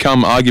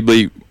become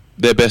arguably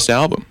their best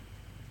album.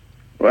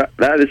 Well,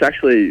 that is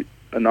actually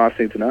a nice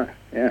thing to know,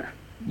 yeah.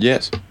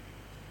 Yes.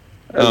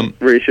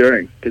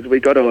 Reassuring, because we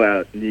got all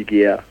our new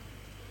gear,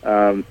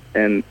 and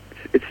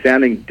it's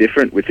sounding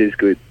different, which is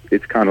good.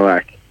 It's kind of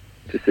like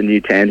just a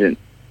new tangent,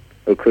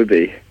 or could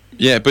be.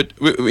 Yeah, but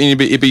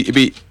it'd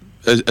be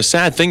a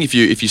sad thing if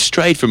you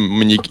strayed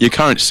from your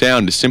current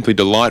sound is simply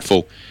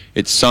delightful.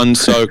 It's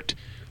sun-soaked.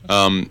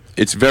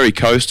 It's very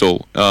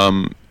coastal.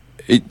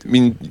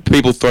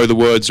 People throw the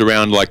words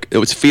around like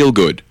it's feel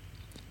good.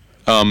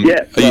 Are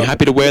you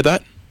happy to wear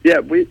that? Yeah,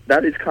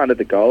 that is kind of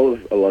the goal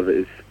of a lot of it,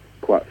 is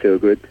quite feel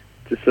good.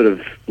 Just sort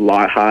of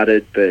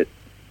light-hearted, but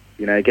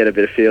get a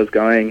bit of feels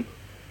going,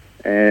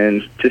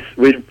 and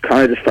we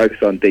kind of just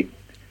focus on big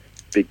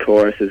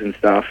choruses and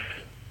stuff.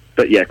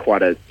 But yeah,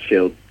 quite a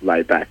chilled,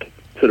 laid-back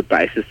sort of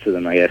basis to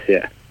them, I guess.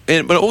 Yeah.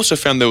 But I also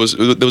found there was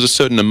a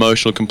certain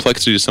emotional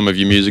complexity to some of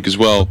your music as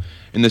well,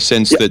 in the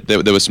sense that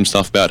there was some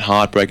stuff about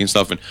heartbreak and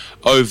stuff, and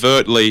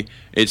overtly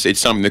it's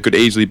something that could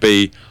easily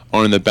be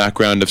on in the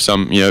background of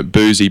some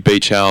boozy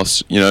beach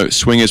house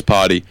swingers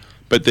party,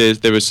 but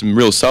there was some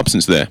real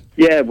substance there.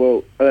 Yeah,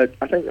 well,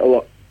 I think a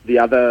lot. The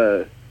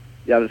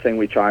other thing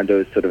we try and do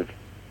is sort of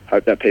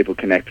hope that people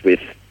connect with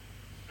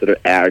sort of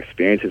our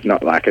experience. It's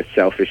not like a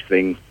selfish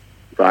thing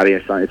writing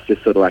a song. It's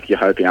just sort of like you're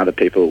hoping other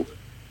people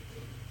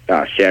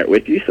share it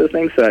with you, sort of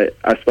thing. So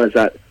I suppose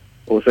that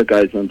also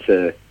goes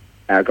into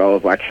our goal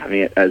of like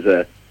having it as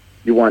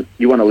you want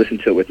to listen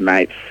to it with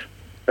mates,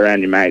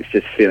 around your mates,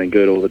 just feeling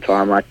good all the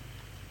time. Like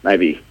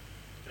maybe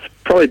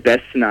probably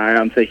best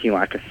scenario, I'm thinking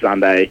like a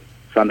Sunday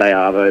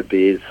arvo,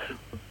 beers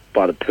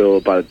by the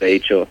pool, by the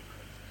beach, or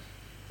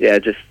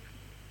just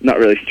not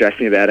really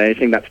stressing about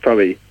anything. That's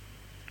probably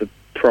the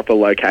proper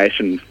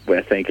location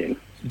we're thinking.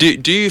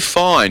 Do you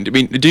find?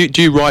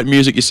 Do you write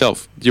music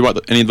yourself? Do you write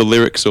any of the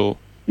lyrics or?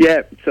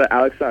 Yeah, so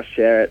Alex and I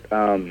share it.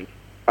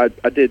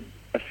 I did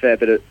a fair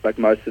bit of, like,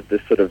 most of the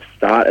sort of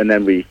start, and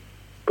then we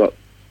got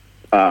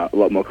a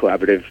lot more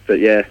collaborative. But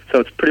yeah,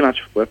 so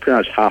we're pretty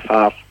much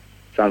half,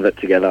 some of it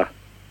together.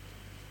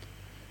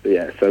 But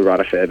yeah, so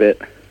write a fair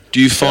bit. Do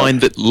you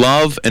find that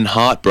love and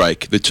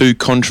heartbreak, the two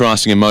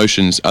contrasting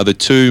emotions, are the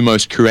two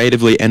most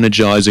creatively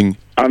energizing?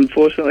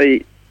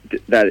 Unfortunately,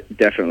 that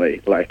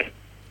definitely, like,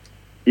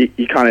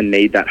 you kind of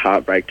need that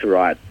heartbreak to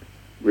write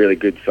really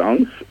good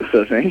songs, sort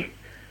of thing.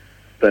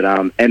 But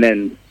and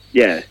then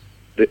the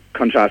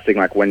contrasting,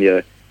 like when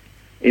you're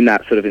in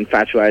that sort of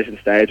infatuation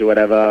stage or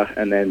whatever,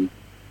 and then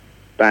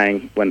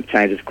bang, when it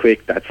changes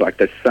quick, that's like,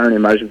 there's so many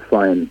emotions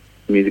flowing.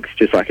 Music's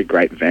just like a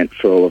great vent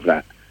for all of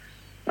that.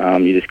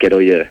 You just get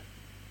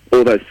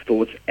all those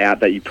thoughts out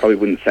that you probably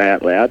wouldn't say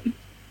out loud.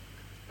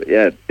 But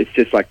yeah, it's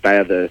just like they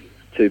are the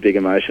two big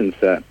emotions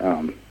that,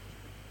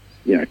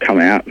 come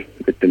out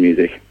with the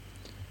music.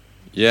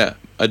 Yeah,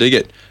 I dig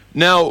it.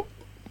 Now,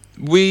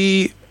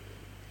 we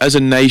as a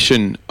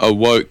nation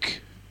awoke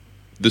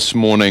this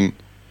morning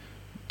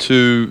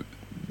to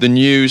the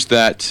news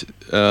that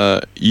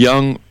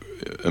young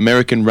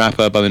American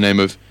rapper by the name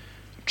of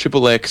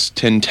Triple X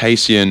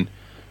Tentacion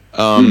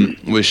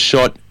was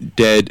shot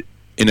dead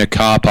in a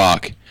car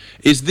park.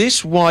 Is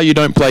this why you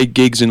don't play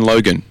gigs in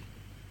Logan?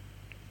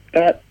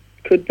 That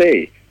could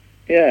be,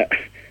 yeah.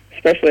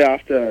 Especially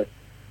after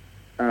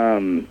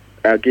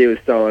our gear was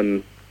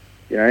stolen,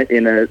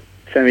 in a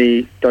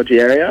semi-dodgy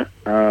area.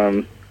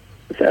 So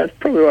that's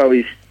probably why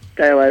we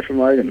stay away from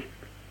Logan.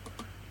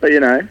 But,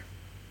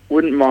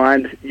 wouldn't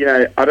mind,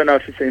 I don't know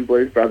if you've seen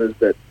Blues Brothers,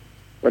 but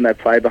when they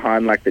play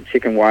behind, like, the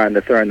chicken wire and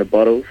they're throwing the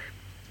bottles,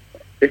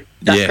 if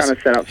that kind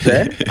of setup's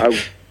there,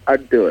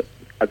 I'd do it.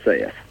 I'd say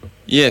yes.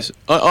 Yes,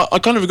 I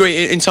kind of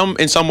agree. In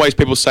some ways,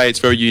 people say it's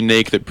very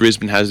unique that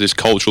Brisbane has this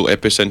cultural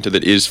epicenter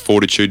that is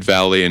Fortitude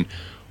Valley, and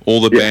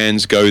all the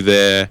bands go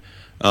there.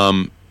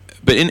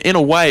 But in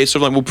a way, it's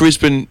sort of like, well,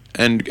 Brisbane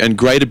and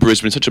Greater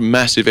Brisbane is such a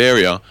massive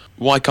area.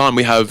 Why can't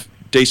we have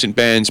decent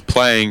bands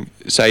playing,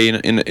 say, in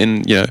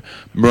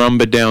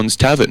Marumba Downs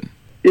Tavern?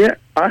 Yeah,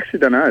 I actually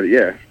don't know.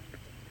 Yeah,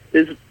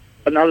 there's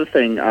another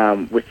thing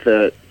with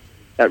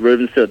at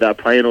Rubensfield. They're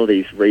playing all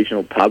these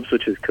regional pubs,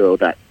 which is cool.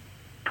 That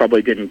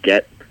probably didn't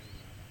get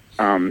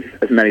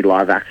as many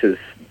live acts as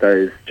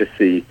those, just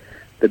the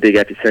big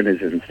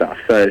epicenters and stuff.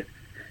 So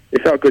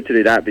it felt good to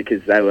do that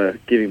because they were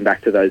giving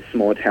back to those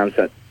small towns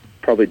that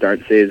probably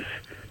don't see as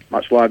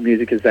much live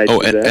music as they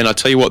do. And I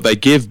tell you what, they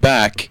give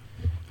back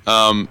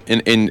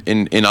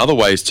in other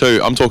ways too.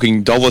 I'm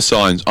talking dollar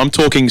signs. I'm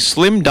talking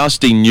Slim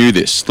Dusty knew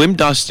this. Slim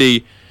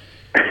Dusty,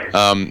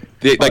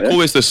 they call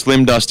this the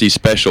Slim Dusty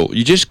special.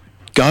 You just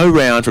go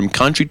round from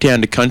country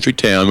town to country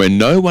town where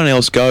no one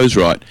else goes,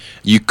 right?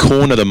 You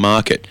corner the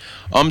market.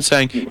 I'm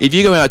saying, if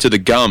you go out to the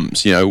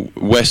Gums,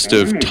 west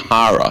of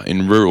Tara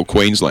in rural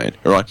Queensland,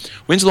 all right?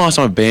 When's the last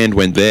time a band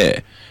went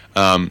there?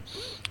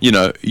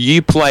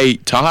 You play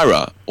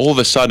Tara, all of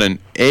a sudden,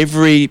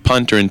 every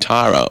punter in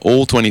Tara,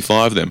 all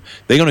 25 of them,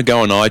 they're going to go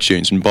on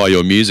iTunes and buy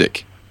your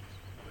music.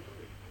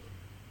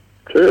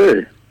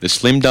 True. The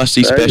Slim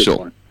Dusty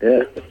special.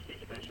 Yeah.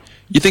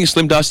 You think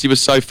Slim Dusty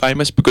was so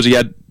famous because he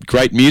had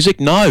great music?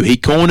 No, he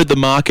cornered the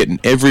market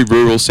in every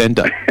rural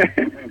centre.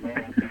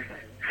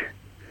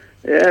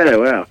 Yeah,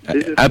 wow.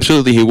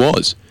 Absolutely, he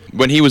was.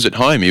 When he was at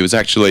home, he was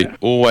actually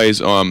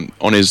always on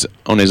his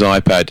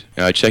iPad,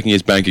 checking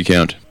his bank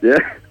account. Yeah.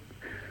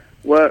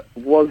 What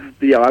was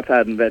the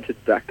iPad invented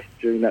back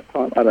during that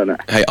time? I don't know.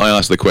 Hey, I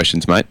asked the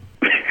questions, mate.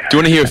 Do you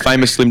want to hear a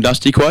famous Slim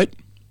Dusty quote?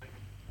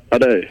 I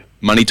do.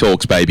 Money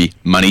talks, baby.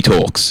 Money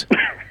talks.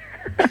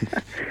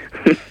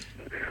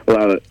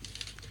 Love it.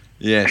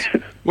 Yes.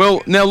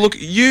 Well, now look,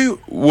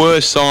 you were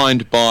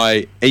signed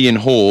by Ian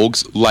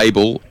Hogg's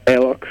label.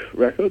 Airlock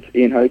Records,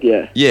 Ian Hogg,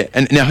 yeah. Yeah,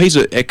 and now he's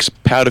an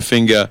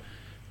ex-Powderfinger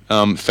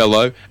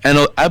fellow and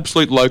an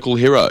absolute local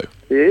hero.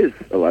 He is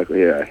a local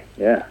hero,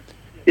 yeah.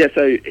 Yeah,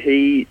 so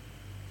he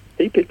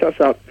picked us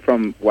up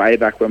from way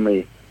back when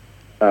we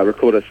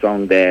recorded a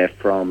song there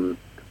from,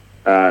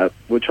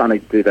 we're trying to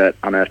do that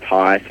Unearthed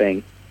High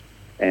thing,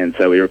 and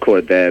so we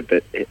recorded there,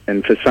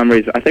 and for some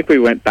reason, I think we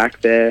went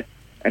back there,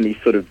 and I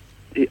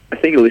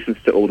think he listens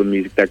to all the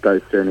music that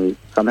goes through, and he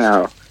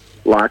somehow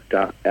liked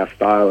our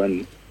style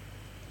and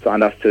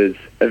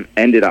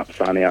ended up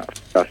signing us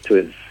to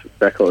his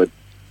record,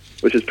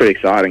 which is pretty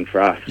exciting for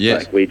us.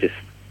 Yes. Like,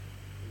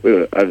 we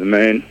were over the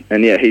moon,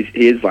 and yeah, he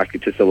is like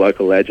just a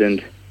local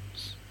legend.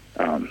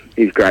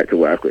 He's great to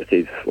work with.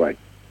 He's like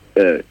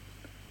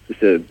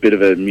just a bit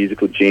of a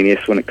musical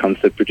genius when it comes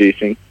to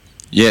producing.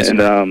 Yes,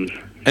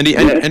 and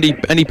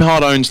he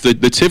part owns the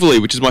Tivoli,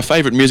 which is my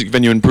favourite music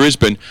venue in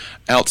Brisbane,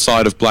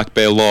 outside of Black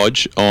Bear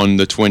Lodge on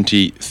the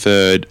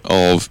 23rd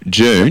of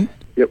June.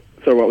 Yep.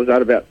 So what was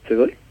that about,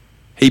 Tivoli?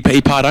 He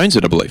part owns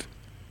it, I believe.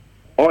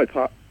 Oh, he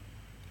part.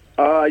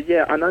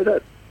 Yeah, I know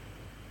that.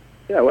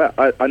 Yeah, well,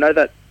 I know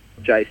that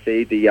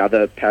JC, the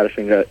other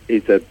Powderfinger,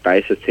 is a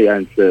bassist. He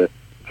owns the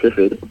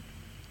Triffid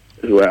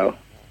as well.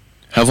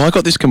 Have I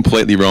got this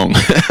completely wrong?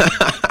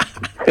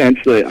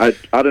 Potentially. I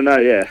don't know,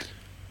 yeah.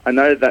 I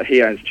know that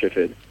he owns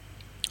Triffid.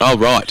 Oh,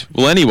 right.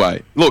 Well,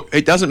 anyway, look,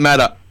 it doesn't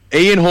matter.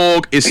 Ian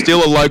Hogg is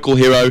still a local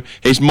hero.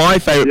 He's my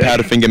favourite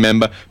Powderfinger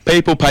member.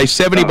 People pay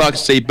 $70 to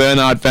see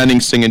Bernard Fanning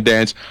sing and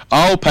dance.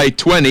 I'll pay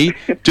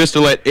 $20 just to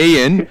let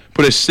Ian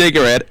put a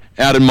cigarette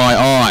out in my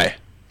eye.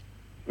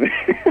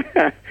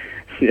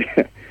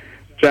 Yeah.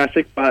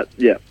 Drastic, but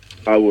yeah,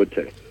 I would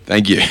too.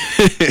 Thank you.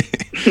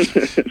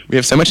 We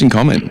have so much in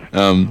common.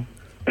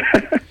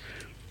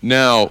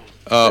 Now,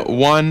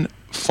 one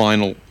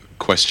final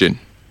question,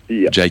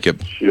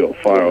 Jacob. Sure,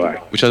 fire away.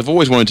 Which I've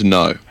always wanted to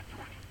know.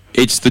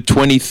 It's the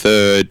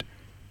 23rd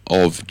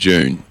of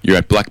June. You're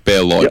at Black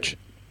Bear Lodge.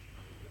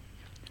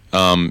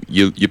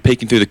 You're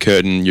peeking through the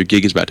curtain. Your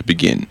gig is about to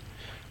begin.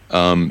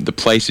 The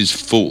place is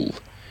full.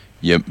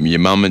 Your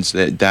mum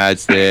and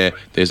dad's there.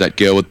 There's that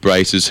girl with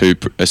braces who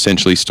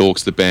essentially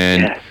stalks the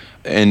band. Yeah.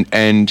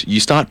 And you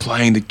start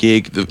playing the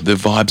gig. The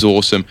vibe's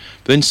awesome.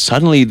 But then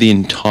suddenly the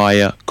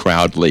entire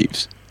crowd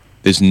leaves.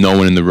 There's no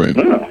one in the room.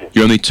 Oh.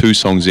 You're only 2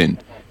 songs in.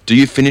 Do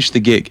you finish the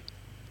gig?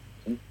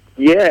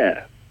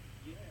 Yeah,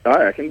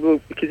 I reckon. Well,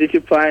 because if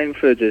you're playing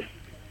for just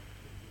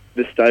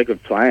the stoke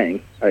of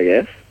playing, I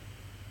guess,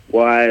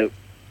 why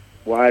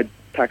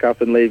pack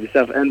up and leave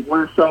yourself? And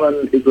when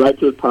someone is late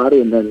to a party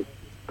and then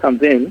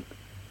comes in,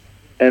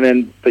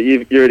 but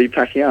you're already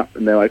packing up,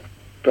 and they're like,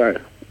 bro,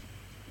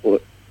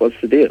 what's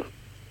the deal?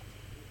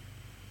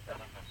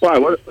 Why?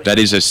 What? That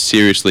is a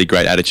seriously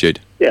great attitude.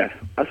 Yeah,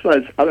 I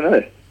suppose, I don't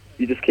know.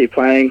 You just keep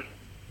playing,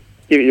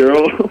 give it your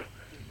all.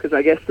 Because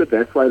I guess the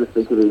best way to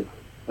think of it is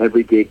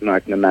every gig,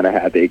 like, no matter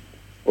how big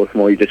or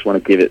small, you just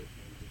want to give it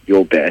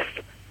your best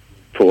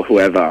for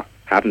whoever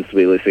happens to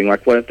be listening.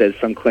 Like, what if there's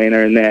some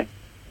cleaner in there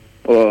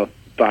or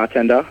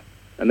bartender,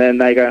 and then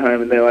they go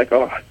home and they're like,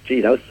 oh,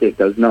 gee, that was sick.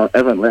 There was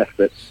everyone left,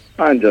 but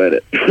I enjoyed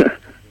it.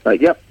 Like,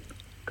 yep,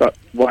 got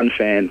one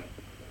fan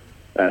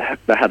that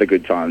had a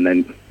good time,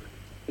 then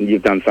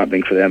you've done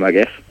something for them, I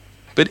guess.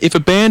 But if a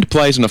band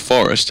plays in a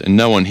forest and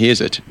no one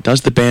hears it,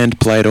 does the band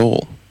play at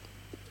all?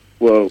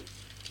 Well,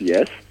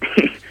 yes.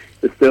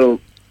 They're still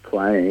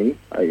playing,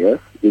 I guess.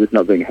 You're just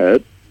not being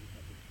heard,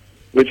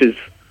 which is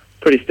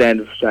pretty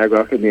standard for Shag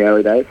Rock in the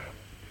early days.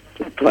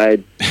 Just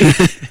played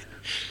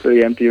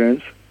pretty empty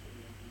rooms.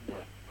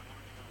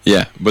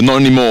 Yeah, but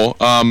not anymore.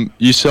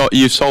 You've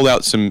sold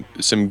out some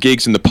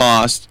gigs in the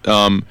past,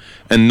 and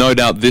no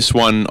doubt this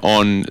one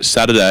on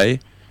Saturday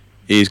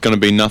is going to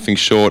be nothing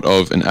short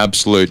of an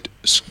absolute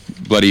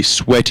bloody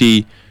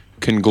sweaty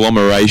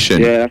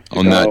conglomeration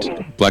on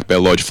that Black Bear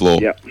Lodge floor.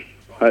 Yep.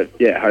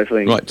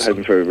 Hopefully, Right.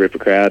 hoping for a ripper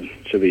crowd.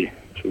 Should be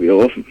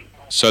awesome.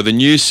 So the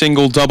new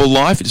single Double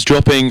Life, it's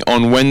dropping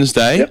on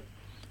Wednesday. Yep.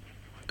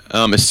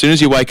 As soon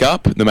as you wake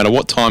up, no matter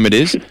what time it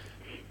is,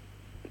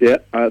 Yeah,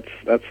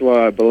 that's what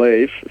I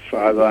believe, as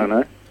far as I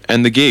know.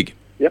 and the gig,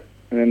 Yep,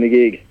 and then the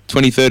gig,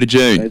 23rd of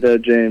June. 23rd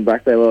of June,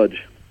 Black Bear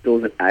Lodge.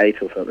 Doors at 8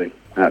 or something.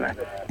 I don't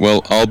know.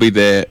 Well, I'll be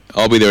there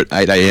at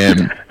 8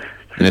 a.m.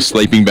 in a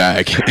sleeping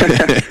bag.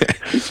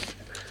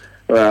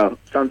 Well,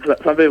 some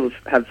people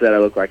have said I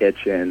look like Ed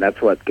Sheeran.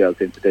 That's what girls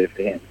seem to do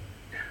for him.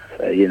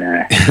 So, you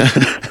know.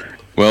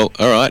 Well,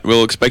 all right.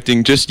 We're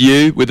expecting just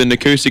you with an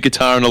acoustic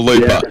guitar and a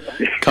looper.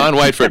 Yeah. Can't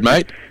wait for it,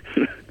 mate.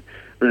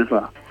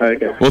 Ripper.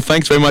 Okay. Well,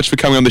 thanks very much for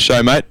coming on the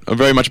show, mate. I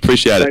very much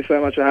appreciate it. Thanks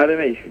so much for having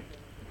me.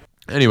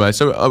 Anyway,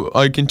 so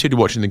I continued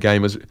watching the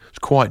game. It was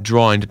quite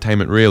dry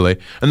entertainment, really.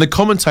 And the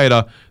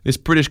commentator, this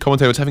British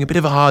commentator, was having a bit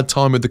of a hard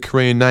time with the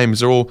Korean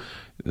names. They're all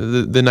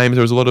the names.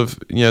 There was a lot of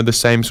the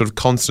same sort of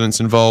consonants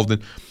involved,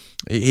 and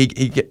he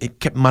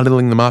kept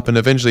muddling them up. And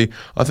eventually,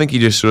 I think he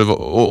just sort of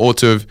ought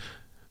to have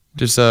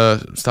just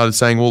started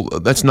saying, "Well,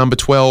 that's number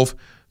 12.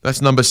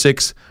 That's number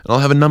 6, and I'll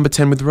have a number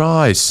 10 with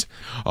rice."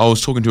 I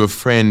was talking to a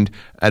friend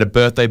at a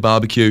birthday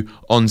barbecue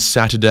on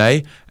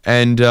Saturday,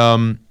 and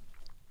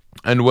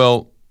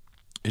well.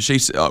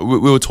 We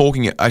were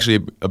talking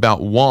actually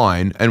about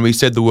wine, and we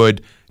said the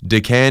word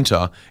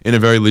decanter in a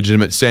very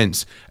legitimate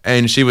sense,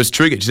 and she was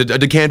triggered. She said, "A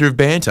decanter of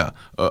banter."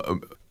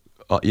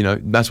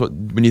 That's what,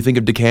 when you think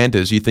of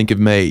decanters, you think of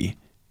me,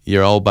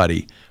 your old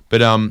buddy.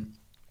 But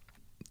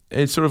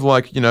it's sort of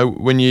like,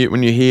 when you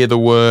hear the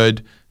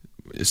word,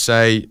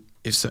 say,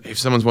 if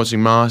someone's watching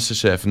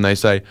MasterChef and they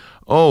say,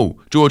 "Oh,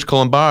 George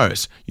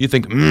Columbaris," you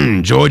think,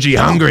 Georgie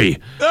hungry.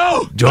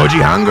 Oh,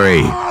 Georgie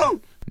hungry.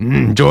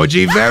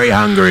 Georgie very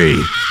hungry.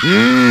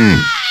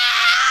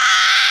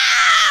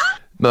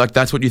 Like,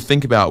 that's what you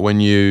think about when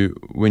you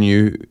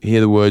hear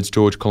the words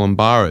George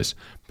Columbaris.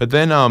 But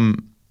then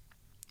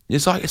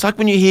it's like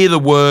when you hear the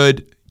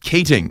word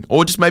Keating,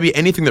 or just maybe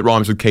anything that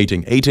rhymes with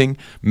Keating, eating,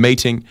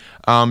 meeting,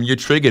 you're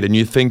triggered and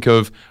you think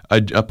of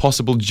a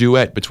possible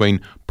duet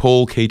between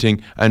Paul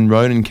Keating and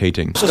Ronan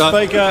Keating.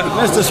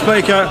 Mr.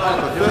 Speaker,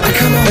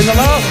 in the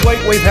last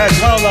week we've had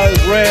one of those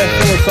rare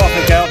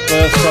philosophic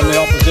outbursts from the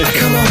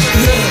opposition.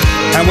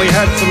 And we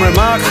had some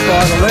remarks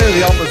by the leader of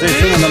the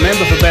opposition and the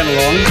member for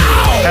Bennelong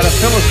at a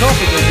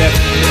philosophical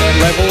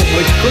level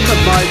which couldn't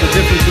have made the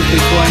differences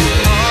between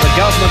the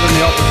government and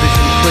the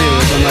opposition clearer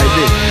than they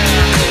did.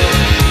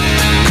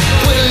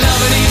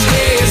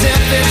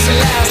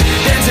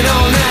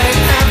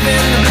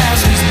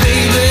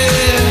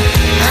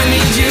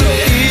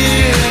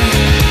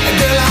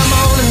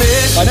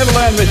 I never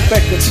learned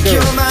respect at school.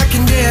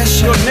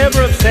 Should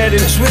never have said being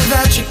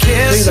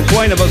the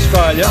Queen of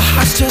Australia,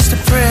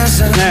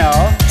 now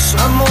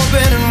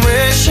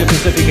the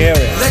Pacific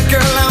area.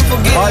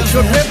 I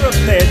should never have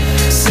said,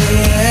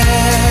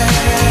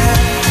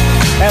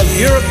 as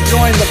Europe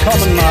joined the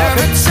common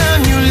market,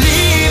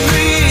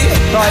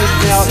 trade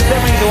now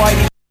 70 to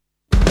 80.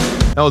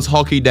 That was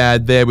Hockey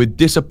Dad there with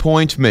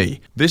Disappoint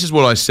Me. This is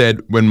what I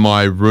said when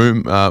my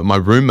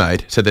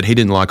roommate said that he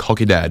didn't like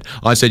Hockey Dad.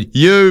 I said,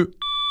 "You,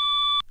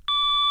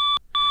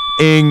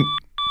 Ing,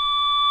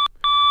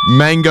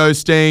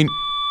 Mangosteen,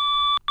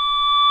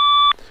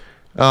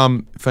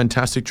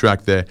 Fantastic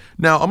track there.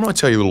 Now, I'm going to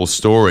tell you a little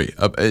story.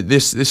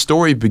 This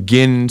story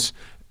begins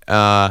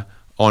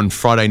on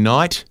Friday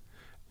night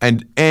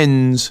and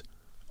ends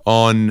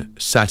on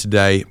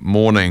Saturday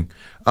morning.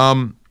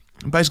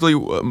 Basically,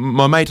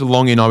 my mate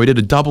Longy and I, we did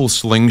a double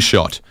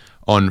slingshot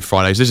on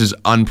Fridays. This is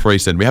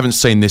unprecedented. We haven't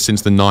seen this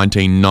since the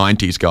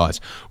 1990s,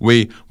 guys.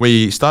 We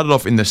started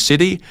off in the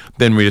city,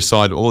 then we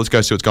decided, let's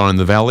go see what's going on in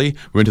the valley.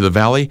 We went to the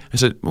valley and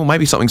said,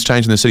 maybe something's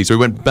changed in the city. So we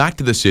went back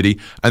to the city,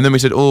 and then we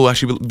said,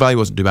 actually, the valley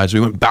wasn't too bad. So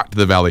we went back to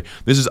the valley.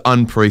 This is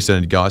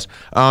unprecedented, guys.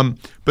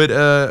 But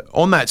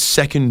on that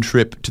second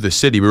trip to the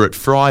city, we were at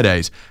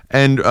Fridays,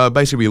 and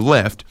basically we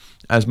left,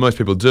 as most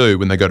people do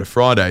when they go to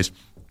Fridays,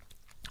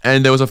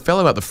 and there was a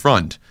fellow at the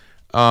front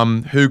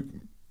who...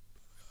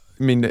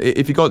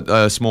 if you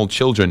got small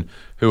children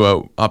who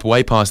are up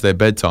way past their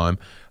bedtime,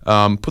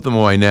 put them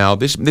away now.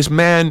 This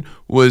man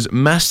was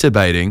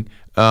masturbating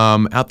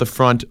out the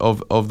front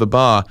of the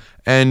bar,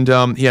 and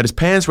he had his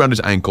pants around his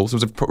ankles. It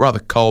was a rather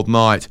cold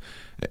night.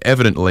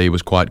 Evidently, it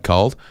was quite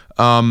cold.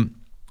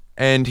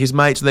 And his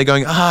mates, they're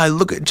going,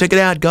 look, check it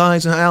out,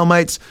 guys. Our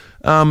mates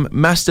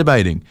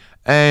masturbating.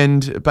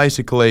 And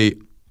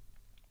basically,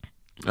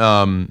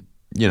 my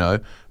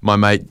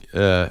mate,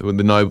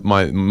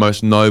 my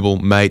most noble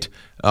mate,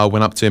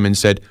 went up to him and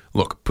said,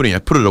 look, put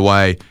it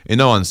away, in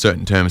no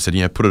uncertain terms,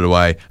 said, put it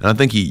away. And I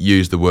think he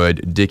used the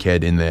word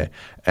dickhead in there.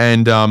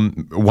 And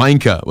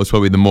wanker was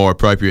probably the more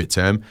appropriate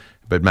term,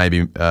 but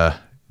maybe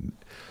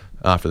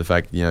after the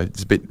fact,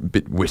 it's a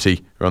bit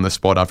witty or on the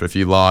spot after a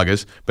few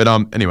lagers. But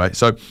anyway,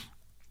 so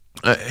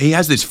he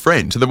has this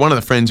friend. So one of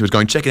the friends who was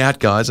going, check it out,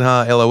 guys,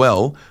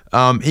 LOL,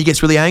 he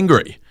gets really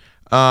angry.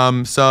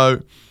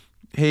 So...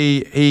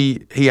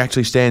 He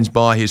actually stands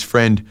by his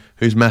friend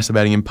who's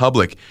masturbating in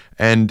public,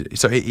 and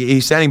so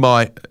he's standing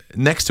by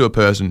next to a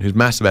person who's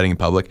masturbating in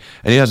public,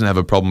 and he doesn't have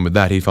a problem with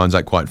that. He finds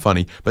that quite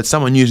funny. But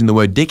someone using the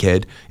word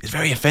dickhead is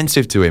very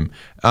offensive to him.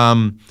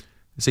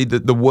 See,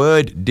 the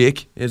word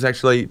dick has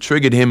actually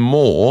triggered him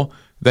more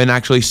than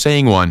actually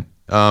seeing one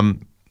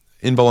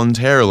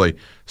involuntarily.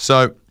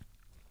 So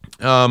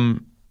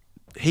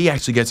he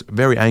actually gets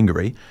very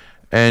angry.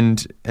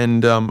 And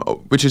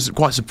which is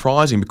quite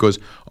surprising, because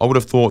I would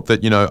have thought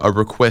that, a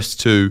request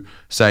to,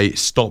 say,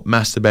 stop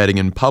masturbating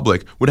in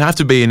public would have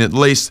to be in at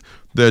least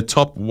the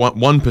top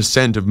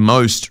 1% of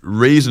most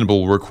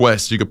reasonable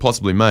requests you could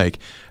possibly make.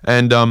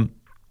 And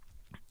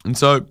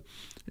so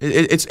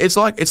it's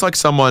like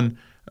someone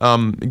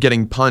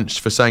getting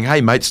punched for saying,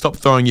 hey, mate, stop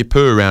throwing your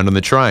poo around on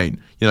the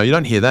train. You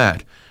don't hear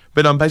that.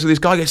 But basically this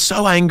guy gets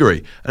so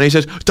angry, and he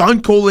says,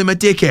 don't call him a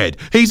dickhead.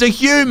 He's a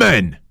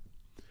human.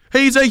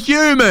 He's a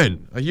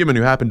human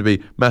who happened to be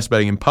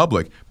masturbating in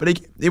public.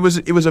 But it was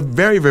a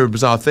very, very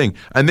bizarre thing.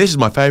 And this is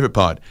my favourite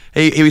part.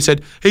 He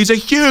said, he's a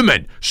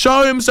human.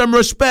 Show him some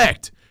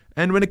respect.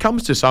 And when it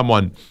comes to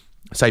someone,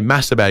 say,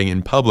 masturbating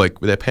in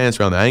public with their pants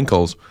around their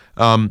ankles,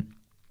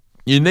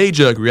 your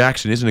knee-jerk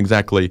reaction isn't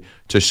exactly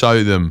to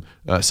show them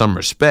some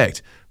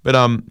respect. But,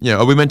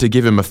 are we meant to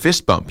give him a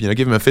fist bump? Give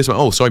him a fist bump.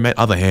 Oh, sorry, mate,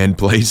 other hand,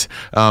 please.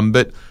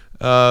 But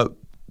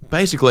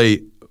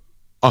basically,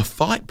 a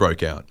fight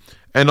broke out.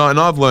 And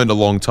I've learned a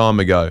long time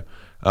ago,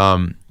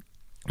 one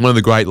of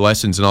the great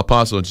lessons, and I'll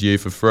pass it on to you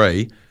for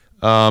free,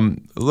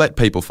 let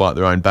people fight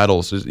their own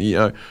battles.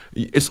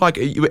 It's like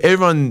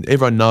everyone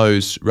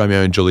knows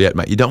Romeo and Juliet,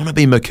 mate. You don't want to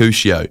be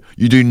Mercutio.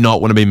 You do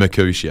not want to be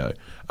Mercutio.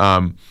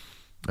 Actually,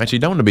 you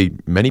don't want to be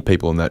many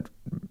people in that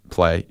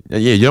play. Yeah,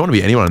 you don't want to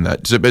be anyone in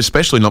that,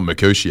 especially not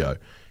Mercutio.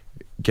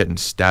 Getting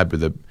stabbed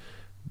with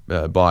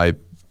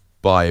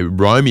by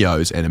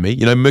Romeo's enemy.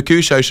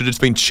 Mercutio should have just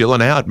been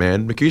chilling out,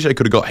 man. Mercutio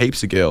could have got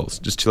heaps of girls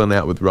just chilling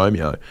out with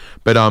Romeo.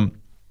 But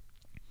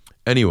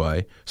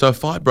anyway, so a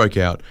fight broke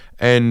out,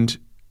 and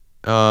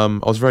I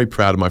was very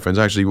proud of my friends.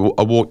 Actually,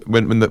 I walked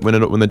when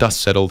the dust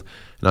settled,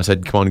 and I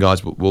said, "Come on,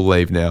 guys, we'll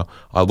leave now."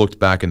 I looked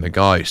back, and the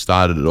guy who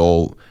started it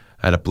all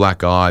had a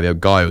black eye. The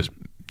guy who was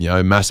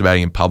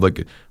masturbating in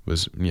public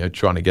was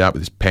trying to get up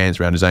with his pants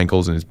around his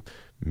ankles and his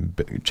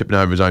chipping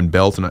over his own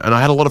belt, and I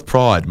had a lot of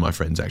pride, my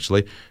friends,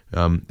 actually.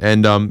 But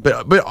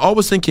I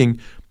was thinking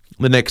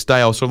the next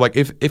day, I was sort of like,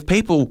 if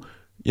people,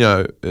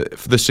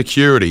 for the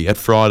security at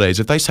Fridays,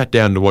 if they sat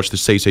down to watch the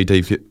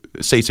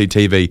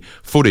CCTV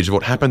footage of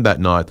what happened that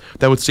night,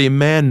 they would see a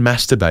man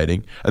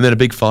masturbating and then a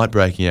big fight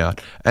breaking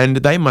out, and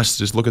they must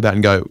just look at that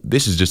and go,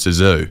 this is just a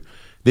zoo.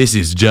 This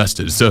is just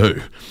a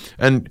zoo.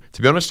 And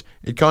to be honest,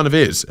 it kind of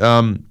is.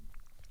 But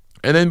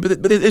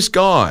this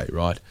guy,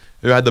 right,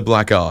 who had the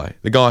black eye,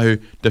 the guy who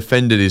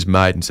defended his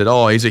mate and said,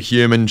 "Oh, he's a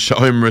human. Show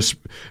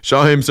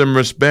him some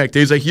respect.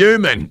 He's a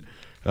human."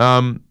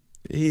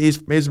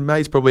 His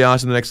mates probably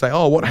asked him the next day,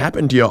 "Oh, what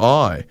happened to your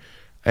eye?"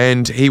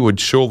 And he would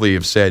surely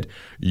have said,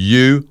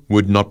 "You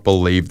would not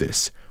believe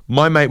this.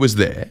 My mate was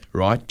there,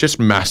 right, just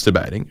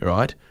masturbating,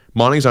 right,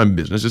 minding his own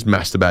business, just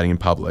masturbating in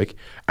public,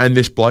 and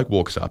this bloke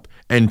walks up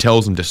and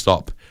tells him to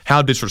stop.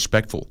 How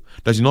disrespectful.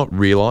 Does he not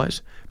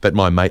realise that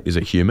my mate is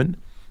a human?"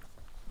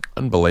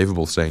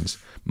 Unbelievable scenes.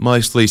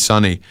 Mostly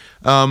sunny.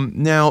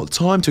 Now,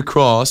 time to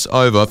cross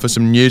over for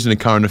some news and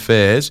current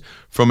affairs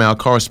from our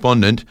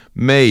correspondent,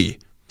 me.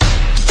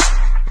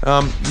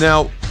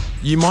 Now,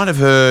 you might have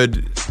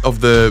heard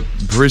of the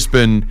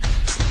Brisbane,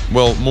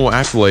 well, more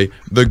aptly,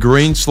 the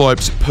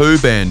Greenslopes Poo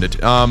Bandit.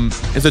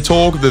 It's the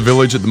talk of the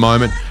village at the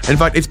moment. In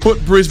fact, it's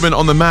put Brisbane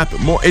on the map.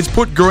 It's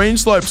put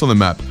Greenslopes on the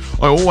map.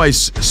 I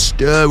always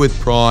stir with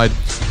pride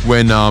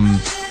when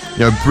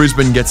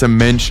Brisbane gets a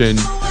mention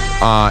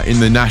in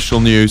the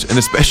national news, and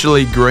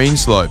especially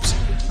Greenslopes.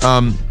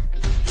 I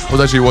was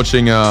actually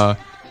watching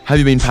Have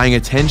You Been Paying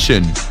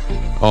Attention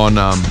on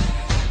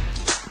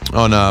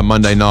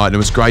Monday night, and it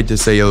was great to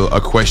see a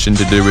question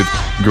to do with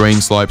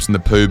Greenslopes and the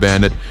Poo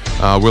Bandit.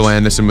 Will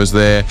Anderson was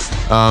there.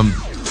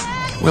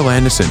 Will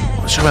Anderson,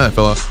 show me that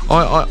fella.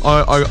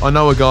 I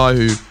know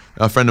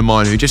a friend of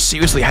mine who just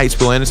seriously hates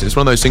Will Anderson. It's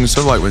one of those things,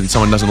 sort of like when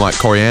someone doesn't like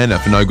coriander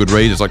for no good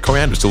reason. It's like,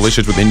 coriander's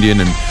delicious with Indian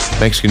and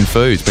Mexican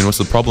foods. What's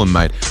the problem,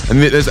 mate?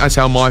 And that's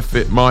how my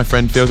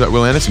friend feels about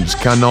Will Anderson. Just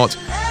cannot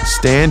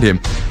stand him.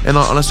 And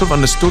I sort of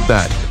understood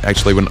that,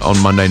 actually, on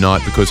Monday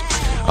night, because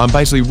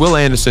basically Will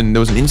Anderson,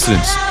 there was an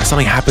incident.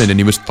 Something happened and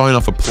he was thrown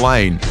off a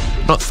plane.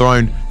 Not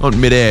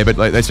mid-air, but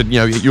like they said,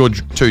 you're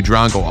too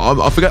drunk. Or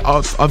I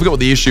forgot what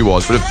the issue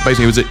was, but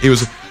basically he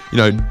was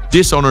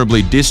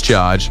dishonorably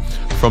discharged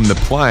from the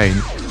plane,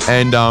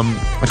 and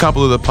a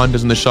couple of the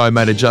punters in the show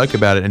made a joke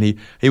about it, and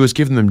he was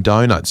giving them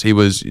donuts. He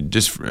was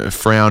just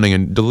frowning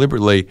and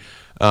deliberately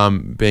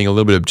being a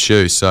little bit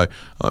obtuse. So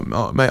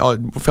I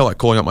felt like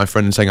calling up my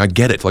friend and saying, I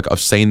get it, like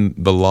I've seen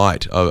the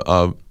light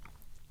of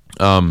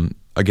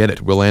I get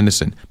it, Will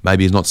Anderson.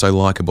 Maybe he's not so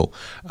likeable.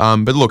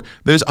 But look,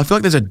 I feel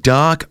like there's a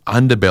dark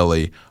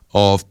underbelly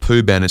of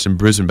poo bandits in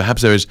Brisbane.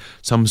 Perhaps there is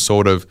some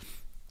sort of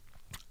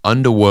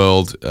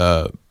underworld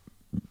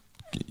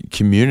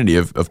community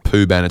of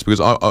poo bandits,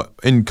 because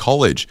in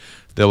college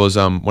there was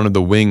one of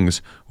the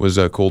wings was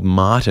called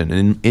Martin,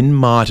 and in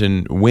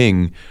Martin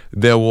wing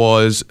there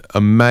was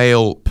a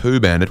male poo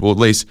bandit.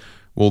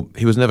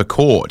 He was never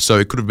caught, so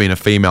it could have been a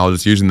female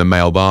just using the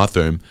male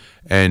bathroom,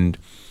 and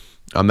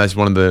that's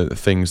one of the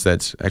things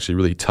that's actually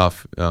really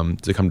tough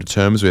to come to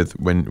terms with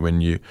when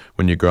you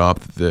grow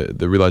up,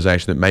 the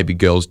realization that maybe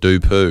girls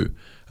do poo.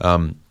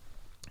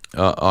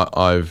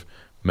 I've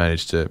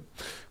managed to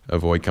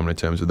avoid coming to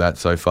terms with that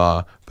so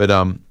far, but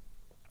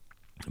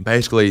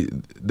basically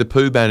the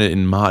poo bandit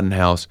in Martin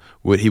House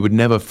he or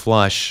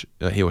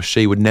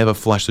she would never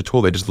flush the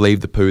toilet. They'd just leave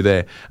the poo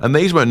there, and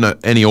these weren't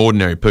any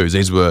ordinary poos.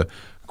 These were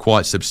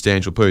quite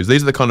substantial poos.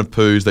 These are the kind of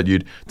poos that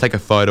you'd take a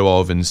photo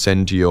of and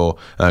send to your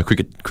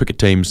cricket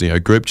team's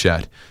group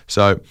chat.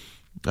 So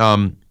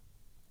as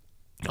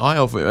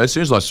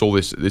soon as I saw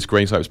this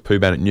Greenslopes Poo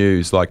Bandit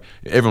news, like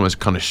everyone was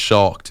kind of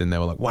shocked, and they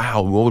were like,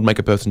 "Wow, what would make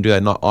a person do that?"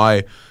 And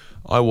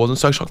I wasn't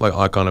so shocked. Like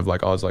I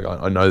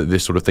know that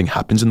this sort of thing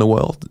happens in the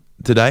world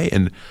today,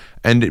 and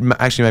it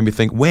actually made me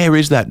think, where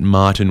is that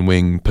Martin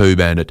Wing Poo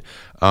Bandit?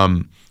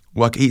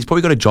 Like he's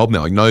probably got a job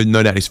now. Like no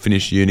doubt he's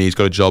finished uni. He's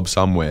got a job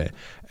somewhere,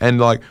 and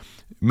like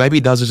maybe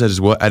he does this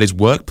at his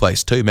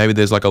workplace too. Maybe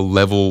there's like a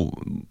level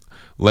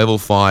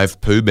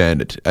 5 poo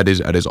bandit at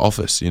his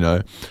office.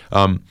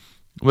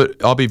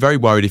 But I'll be very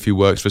worried if he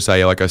works for,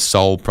 say, like a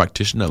sole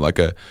practitioner, like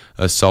a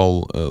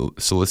sole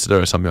solicitor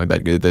or something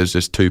like that. There's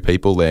just 2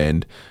 people there,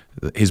 and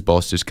his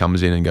boss just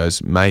comes in and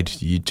goes, "Mate,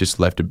 you just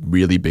left a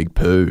really big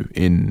poo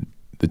in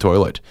the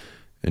toilet.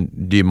 And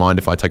do you mind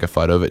if I take a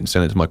photo of it and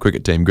send it to my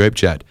cricket team group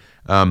chat?"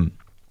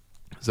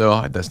 So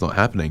I hope that's not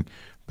happening.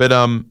 But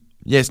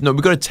yes, no,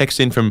 we've got a text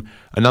in from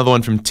another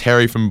one from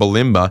Terry from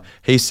Bulimba.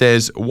 He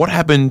says, "What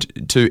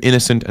happened to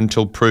innocent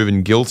until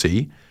proven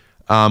guilty?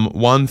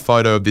 One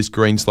photo of this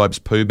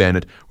Greenslopes poo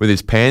bandit with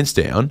his pants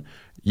down.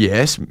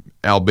 Yes,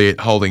 albeit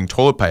holding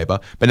toilet paper,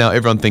 but now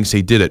everyone thinks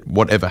he did it.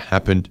 Whatever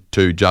happened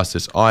to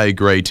justice?" I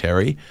agree,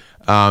 Terry.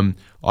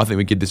 I think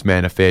we give this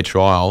man a fair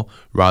trial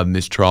rather than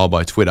this trial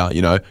by Twitter.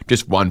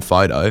 Just one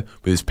photo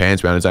with his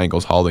pants around his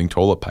ankles holding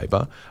toilet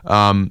paper.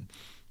 I'm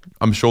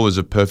sure there's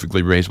a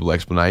perfectly reasonable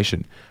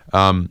explanation.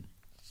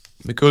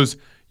 Because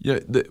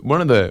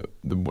one of the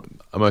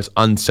most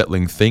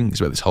unsettling things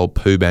about this whole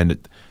poo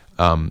bandit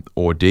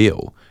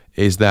ordeal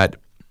is that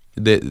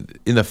in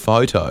the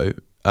photo,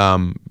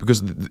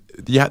 because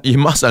you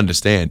must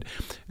understand,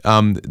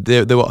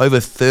 there were over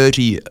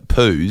 30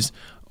 poos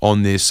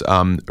on this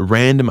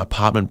random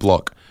apartment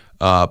block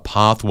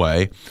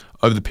pathway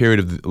over the period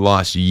of the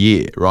last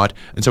year, right?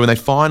 And so when they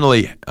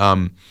finally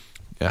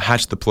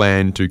hatched the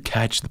plan to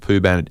catch the poo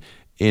bandit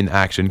in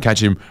action,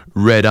 catch him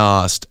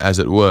red-arsed, as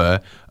it were,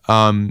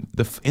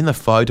 in the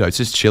photo, it's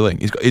just chilling.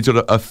 He's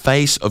got a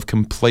face of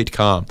complete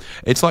calm.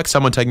 It's like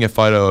someone taking a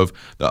photo of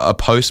a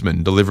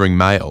postman delivering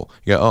mail.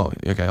 You go, "Oh,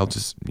 okay,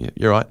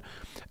 you're right."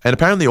 And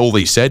apparently all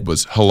he said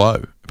was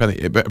hello.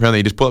 Apparently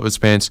he just pulled up his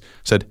pants,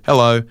 said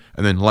hello,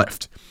 and then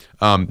left.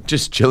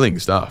 Just chilling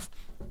stuff.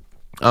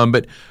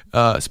 But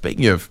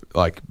speaking of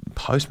like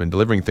postmen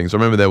delivering things, I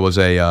remember there was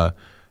a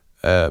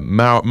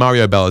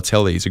Mario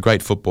Balotelli. He's a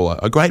great footballer,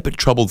 a great but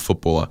troubled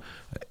footballer,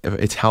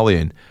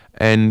 Italian.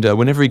 And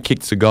whenever he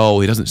kicks a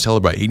goal, he doesn't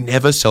celebrate. He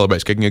never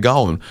celebrates kicking a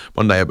goal. And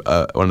one day,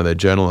 one of the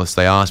journalists,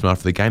 they asked him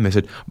after the game, they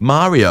said,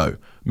 "Mario,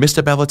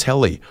 Mr.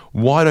 Balotelli,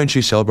 why don't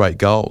you celebrate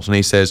goals?" And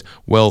he says,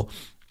 "Well,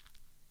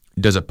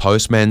 does a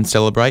postman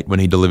celebrate when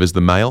he delivers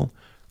the mail?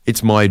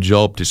 It's my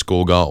job to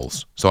score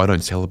goals, so I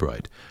don't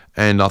celebrate.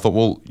 And I thought,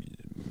 well,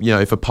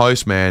 if a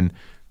postman,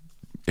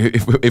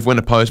 if when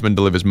a postman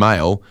delivers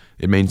mail,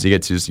 it means he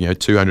gets his,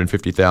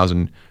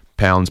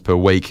 £250,000 per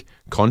week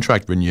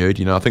contract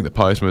renewed. I think the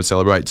postman would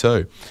celebrate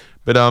too.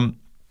 But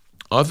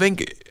I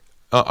think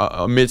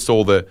amidst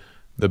all the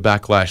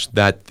backlash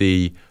that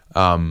the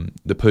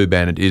poo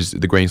bandit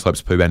the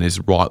Greenslopes poo bandit is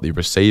rightly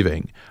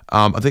receiving,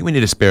 I think we need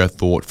to spare a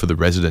thought for the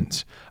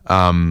residents.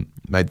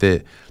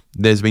 Mate,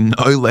 there's been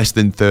no less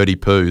than 30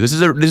 poos. This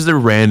is a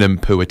random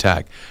poo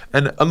attack.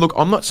 And look,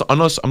 I'm not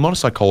a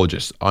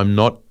psychologist. I'm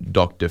not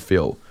Dr.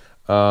 Phil.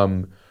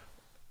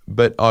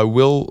 But I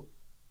will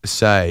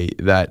say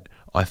that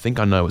I think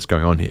I know what's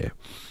going on here.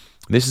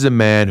 This is a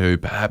man who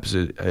perhaps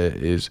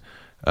has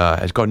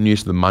gotten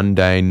used to the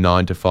mundane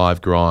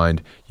 9-to-5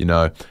 grind.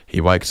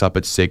 He wakes up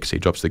at 6, he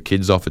drops the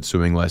kids off at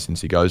swimming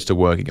lessons, he goes to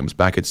work, he comes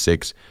back at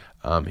 6,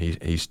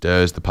 he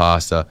stirs the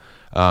pasta.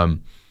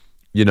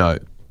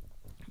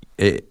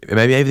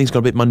 Maybe everything's got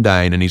a bit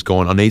mundane, and he's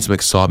gone, I need some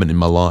excitement in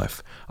my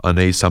life. I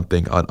need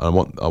something. I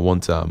want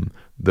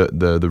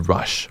the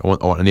rush.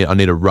 I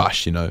need a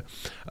rush.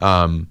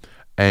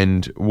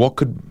 And what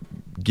could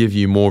give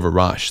you more of a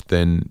rush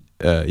than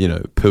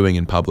pooing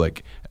in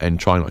public and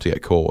trying not to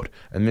get caught?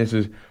 And this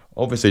has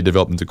obviously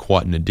developed into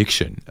quite an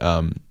addiction,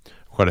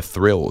 quite a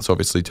thrill. It's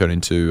obviously turned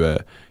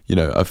into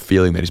a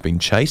feeling that he's been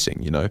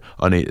chasing.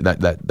 I need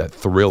that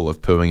thrill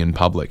of pooing in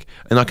public,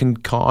 and I can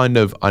kind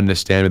of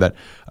understand that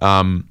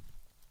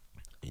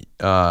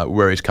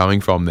where he's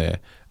coming from there.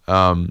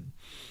 I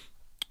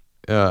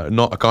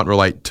can't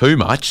relate too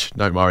much.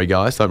 Don't worry,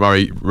 guys. Don't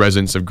worry,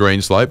 residents of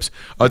Greenslopes.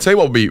 I'll tell you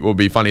what would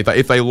be funny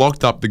if they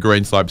locked up the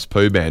Greenslopes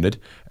poo bandit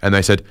and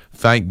they said,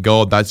 "Thank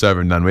God that's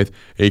over and done with.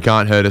 He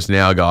can't hurt us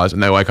now, guys."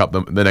 And they wake up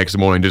the next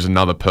morning just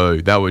another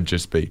poo. That would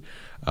just be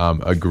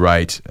a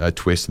great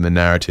twist in the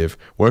narrative.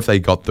 What if they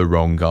got the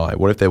wrong guy?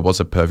 What if there was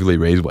a perfectly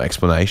reasonable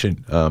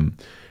explanation?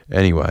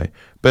 Anyway,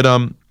 but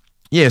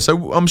yeah,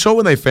 so I'm sure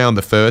when they found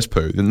the first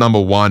poo, the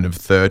number 1 of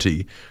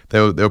 30,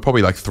 there were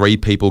probably like 3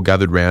 people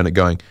gathered around it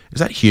going, "Is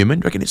that human?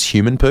 Do you reckon it's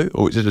human poo?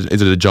 Or is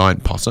it a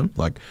giant possum?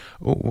 Like,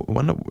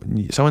 wonder,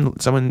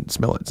 someone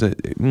smell it.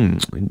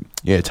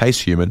 Yeah, it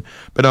tastes human."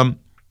 But,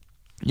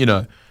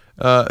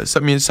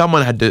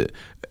 someone had to,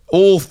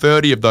 all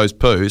 30 of those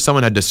poos,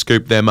 someone had to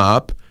scoop them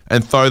up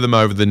and throw them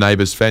over the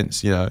neighbour's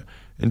fence, into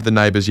the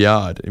neighbour's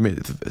yard. I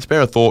mean,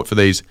 spare a thought for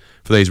these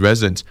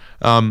residents.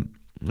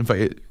 In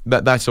fact,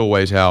 that's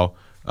always how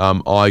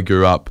I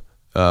grew up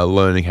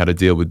learning how to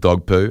deal with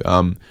dog poo.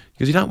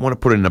 Because you don't want to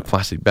put it in a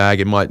plastic bag;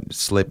 it might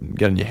slip and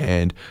get in your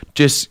hand.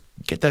 Just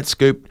get that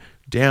scoop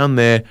down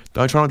there.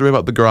 Don't try not to rip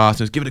up the grass.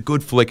 Just give it a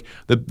good flick.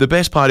 The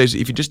best part is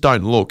if you just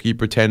don't look, you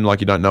pretend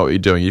like you don't know what you're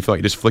doing. You feel like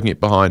you're just flicking it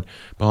behind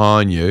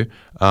you,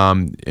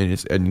 and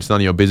it's none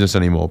of your business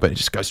anymore. But it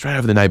just goes straight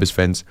over the neighbour's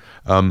fence.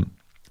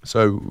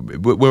 So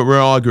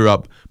where I grew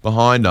up,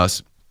 behind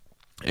us,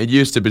 it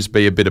used to just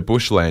be a bit of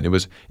bushland. It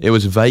was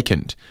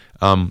vacant.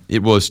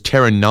 It was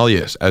terra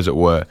nullius, as it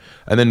were.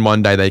 And then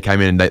one day they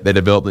came in and they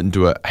developed it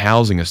into a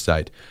housing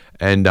estate.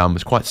 And it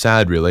was quite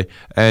sad, really.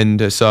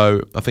 And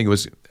so I think it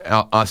was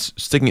us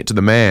sticking it to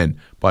the man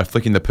by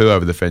flicking the poo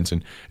over the fence.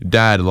 And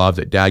Dad loved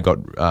it. Dad got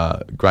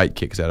great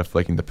kicks out of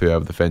flicking the poo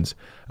over the fence.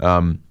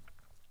 And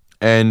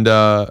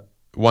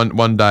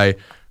one day,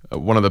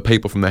 one of the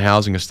people from the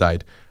housing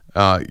estate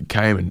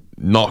came and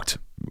knocked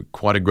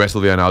quite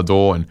aggressively on our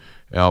door, and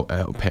our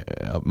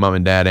mum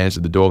and dad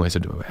answered the door and they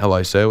said,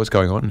 "Hello, sir, what's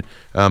going on?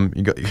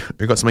 You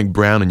got something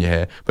brown in your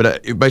hair."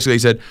 But basically he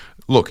said,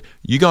 "Look,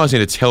 you guys need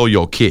to tell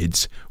your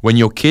kids when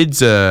your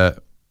kids are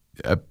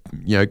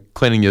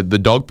cleaning the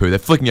dog poo, they're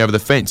flicking over the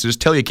fence. So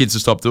just tell your kids to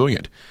stop doing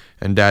it."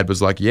 And Dad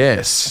was like,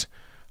 "Yes,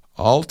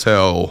 I'll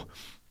tell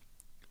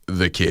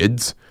the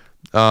kids."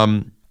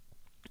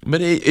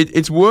 But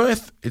it's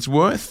worth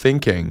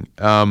thinking.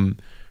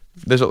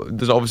 There's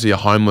obviously a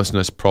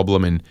homelessness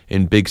problem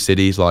in big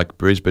cities like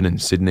Brisbane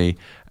and Sydney,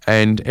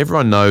 and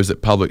everyone knows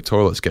that public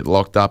toilets get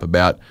locked up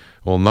about,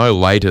 no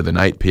later than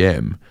 8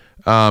 p.m.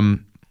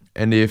 And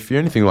if you're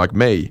anything like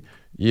me,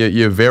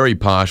 you're very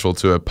partial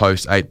to a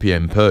post 8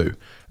 p.m. poo.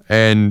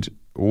 And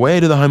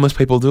where do the homeless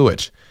people do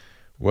it?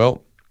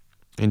 Well,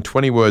 in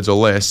 20 words or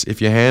less,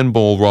 if your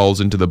handball rolls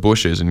into the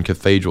bushes in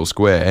Cathedral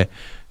Square,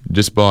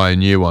 just buy a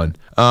new one.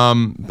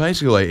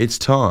 Basically, it's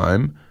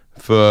time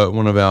for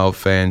one of our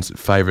fans'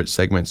 favourite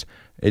segments.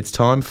 It's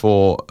time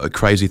for a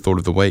crazy thought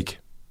of the week.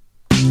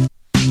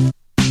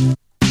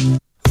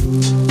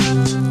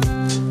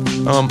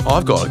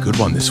 I've got a good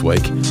one this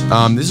week.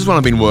 This is one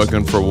I've been working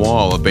on for a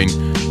while. I've been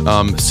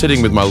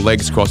sitting with my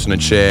legs crossed in a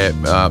chair,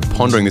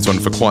 pondering this one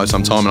for quite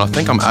some time, and I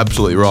think I'm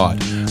absolutely right.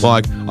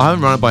 Like, I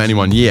haven't run it by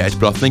anyone yet,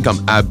 but I think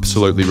I'm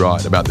absolutely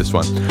right about this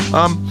one.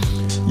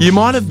 You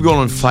might have gone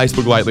on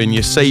Facebook lately and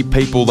you see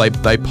people,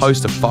 they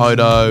post a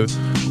photo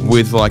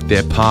with like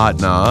their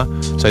partner,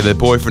 say their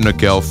boyfriend or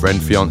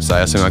girlfriend,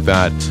 fiance or something like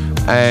that,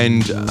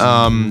 and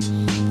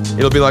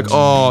it'll be like,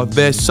 "Oh,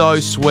 they're so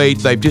sweet,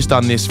 they've just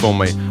done this for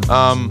me."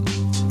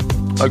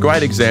 a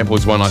great example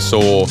is one I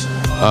saw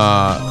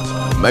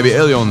maybe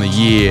early on in the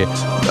year.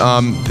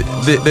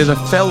 There's a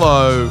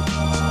fellow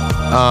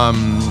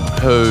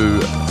who,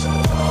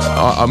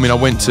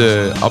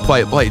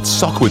 I played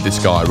soccer with this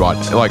guy, right?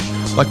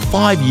 Like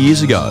 5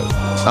 years ago.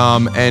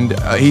 And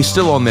he's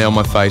still on there on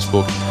my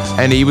Facebook.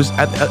 And he was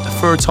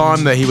for a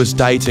time that he was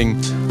dating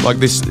like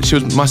this.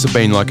 Must have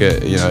been like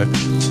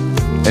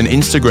an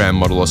Instagram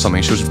model or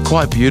something. She was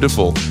quite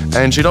beautiful,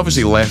 and she'd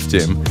obviously left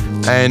him.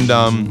 And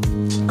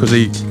because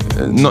he,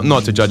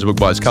 not to judge a book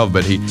by its cover,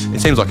 but it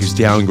seems like he's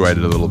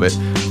downgraded a little bit.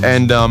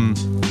 And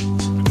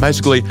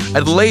basically,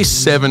 at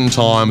least 7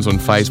 times on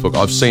Facebook,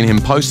 I've seen him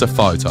post a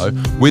photo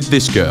with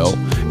this girl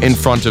in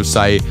front of,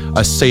 say,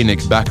 a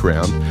scenic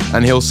background,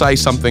 and he'll say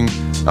something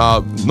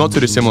not too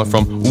dissimilar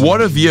from,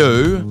 "What a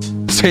view!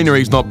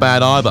 Scenery's not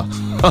bad either."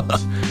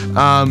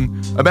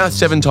 About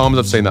 7 times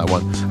I've seen that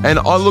one. And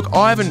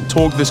I haven't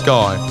talked to this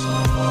guy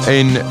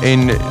in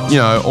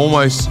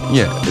almost,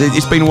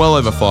 it's been well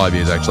over 5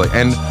 years actually.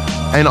 And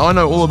I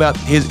know all about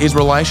his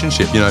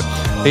relationship.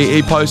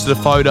 He posted a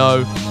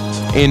photo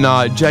in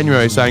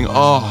January saying,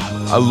 "Oh,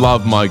 I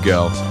love my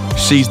girl.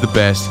 She's the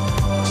best.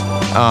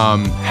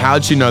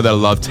 How'd she know that I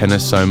love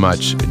tennis so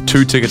much?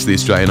 2 tickets to the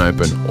Australian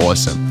Open.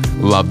 Awesome.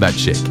 Love that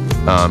chick.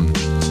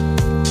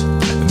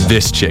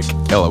 This chick.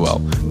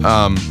 LOL."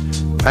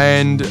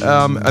 And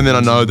then I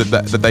know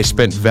that they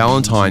spent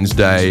Valentine's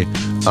Day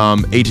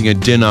eating a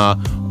dinner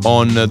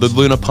on the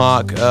Luna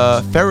Park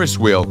Ferris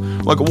wheel.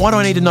 Like, why do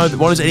I need to know?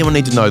 Why does anyone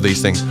need to know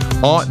these things?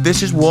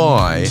 This is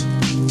why.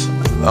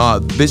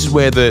 This is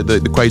where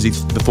the crazy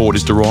thought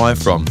is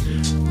derived from.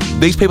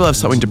 These people have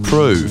something to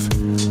prove.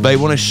 They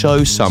want to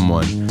show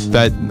someone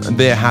that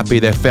they're happy.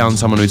 They've found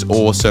someone who's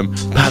awesome,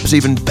 perhaps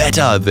even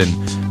better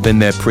than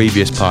their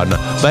previous partner.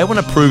 They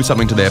want to prove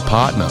something to their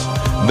partner.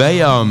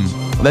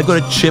 They've got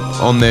a chip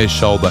on their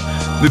shoulder.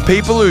 The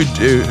people who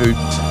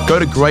go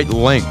to great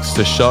lengths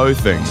to show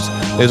things,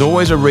 there's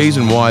always a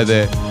reason why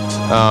they're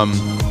doing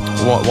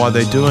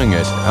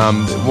it.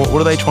 What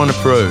are they trying to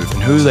prove,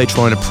 and who are they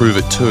trying to prove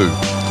it to?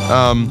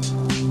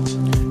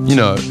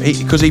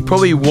 Because he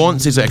probably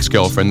wants his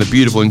ex-girlfriend, the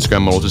beautiful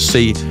Instagram model, to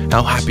see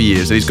how happy he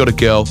is that he's got a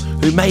girl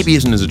who maybe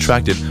isn't as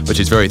attractive, but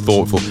she's very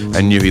thoughtful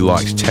and knew he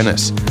liked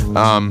tennis.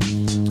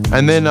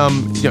 And then,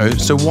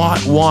 so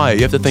why?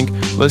 You have to think,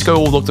 let's go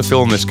all Dr.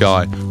 Phil on this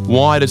guy.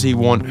 Why does he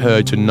want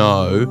her to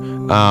know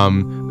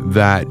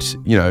that,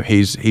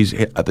 he's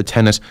at the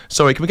tennis?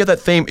 Sorry, can we get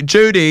that theme?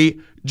 Judy,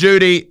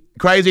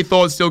 crazy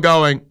thoughts still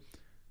going.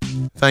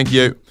 Thank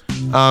you.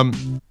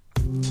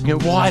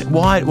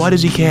 Why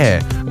does he care?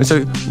 And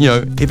so,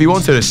 if he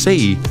wants her to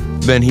see,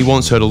 then he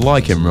wants her to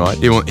like him, right?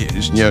 And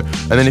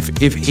then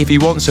if he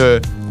wants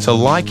her to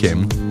like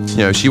him,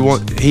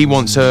 he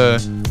wants her,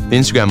 the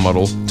Instagram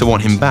model, to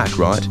want him back,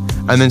 right?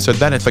 And then so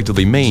that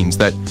effectively means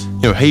that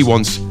he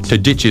wants to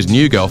ditch his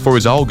new girl for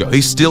his old girl.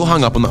 He's still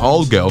hung up on the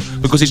old girl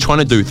because he's trying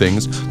to do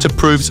things to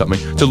prove something,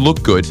 to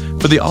look good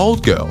for the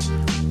old girl.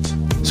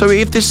 So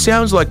if this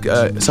sounds like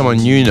someone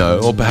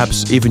or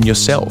perhaps even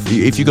yourself,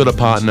 if you've got a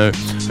partner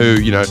who,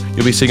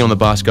 you'll be sitting on the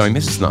bus going,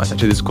 "This is nice,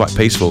 actually, this is quite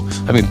peaceful,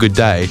 having a good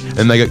day,"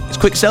 and they go, "It's a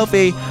quick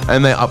selfie,"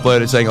 and they upload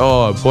it saying,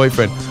 "Oh,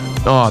 boyfriend,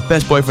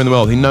 best boyfriend in the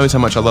world. He knows how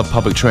much I love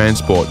public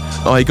transport.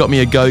 Oh, he got me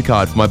a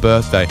go-kart for my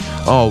birthday.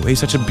 Oh, he's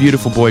such a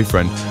beautiful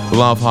boyfriend.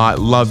 Love heart,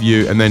 love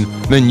you." And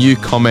then you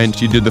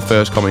comment, you did the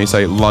first comment, you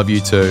say, "Love you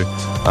too.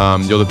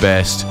 You're the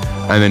best."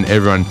 And then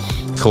everyone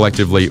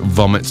collectively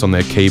vomits on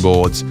their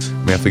keyboards.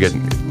 I forget,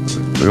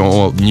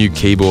 all new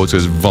keyboards,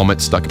 there's vomit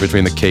stuck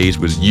between the keys,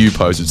 was you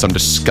posted some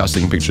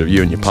disgusting picture of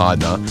you and your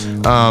partner.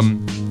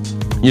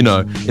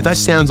 If that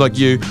sounds like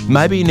you,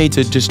 maybe you need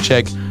to just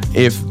check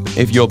if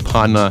your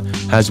partner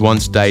has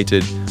once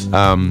dated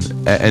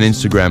an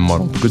Instagram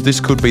model, because this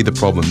could be the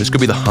problem. This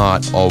could be the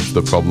heart of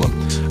the problem.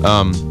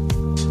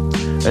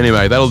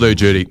 Anyway, that'll do,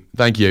 Judy.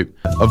 Thank you.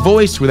 A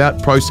voice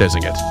without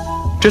processing it.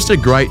 Just a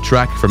great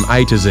track from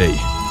A to Z.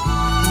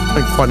 I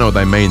don't quite know what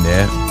they mean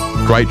there.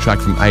 Great track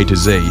from A to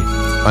Z.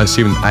 I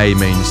assume A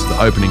means the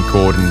opening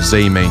chord and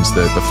Z means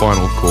the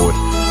final chord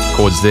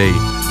Z.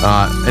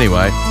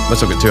 Anyway,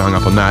 let's not get too hung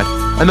up on that.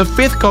 And the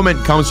 5th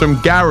comment comes from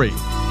Gary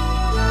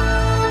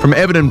from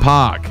Everton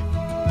Park.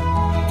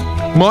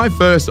 "My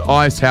first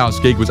ice house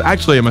gig was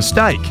actually a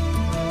mistake.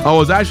 I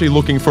was actually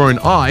looking for an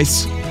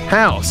ice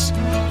house.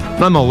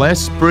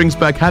 Nonetheless, brings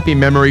back happy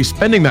memories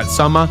spending that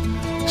summer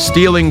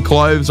stealing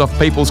clothes off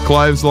people's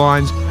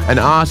clotheslines and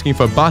asking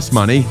for bus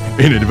money,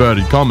 in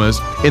inverted commas,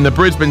 in the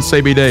Brisbane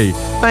CBD.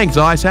 Thanks,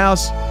 Ice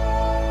House."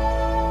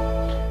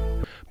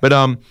 But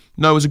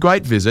no, it was a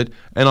great visit,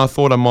 and I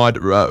thought I might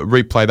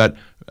replay that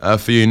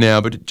for you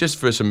now. But just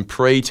for some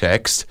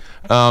pretext,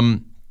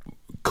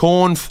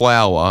 corn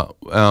flour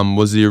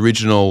was the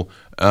original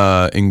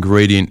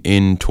ingredient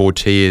in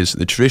tortillas,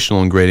 the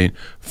traditional ingredient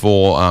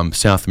for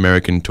South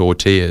American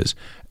tortillas,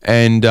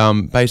 and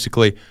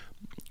basically.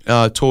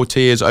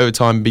 Tortillas over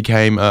time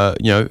became,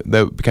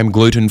 they became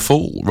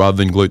gluten-full rather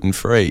than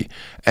gluten-free.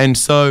 And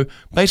so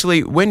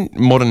basically when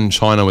modern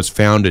China was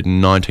founded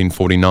in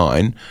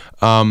 1949,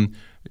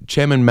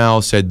 Chairman Mao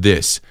said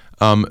this,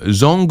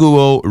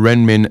 Zongguo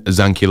Renmin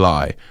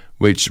Zankilai,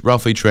 which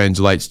roughly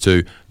translates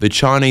to the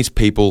Chinese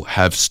people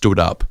have stood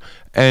up.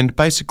 And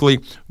basically,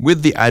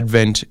 with the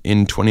advent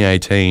in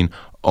 2018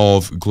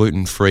 of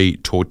gluten-free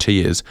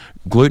tortillas,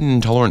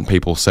 gluten-intolerant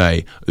people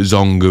say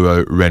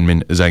Zongguo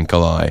Renmin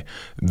Zankilai.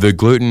 The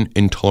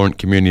gluten-intolerant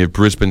community of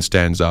Brisbane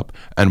stands up,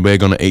 and we're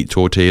going to eat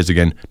tortillas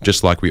again,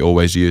 just like we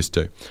always used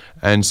to.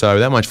 And so,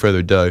 without much further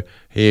ado,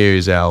 here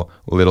is our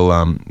little,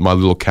 my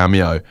little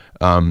cameo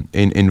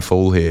in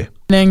full here.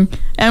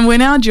 And we're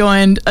now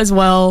joined as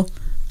well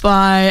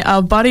by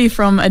our buddy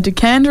from A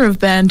Decanter of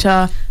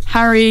Banter,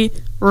 Harry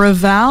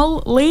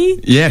Rivali.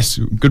 Yes,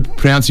 good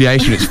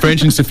pronunciation. It's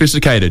French and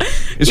sophisticated.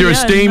 It's your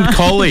esteemed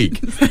colleague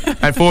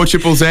at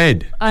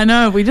 4ZZZ. I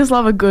know, we just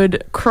love a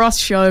good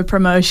cross-show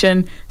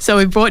promotion. So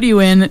we brought you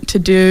in to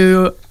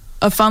do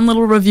a fun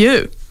little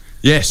review.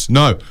 Yes,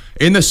 no.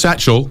 In the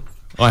satchel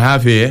I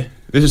have here,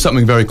 this is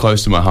something very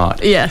close to my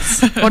heart.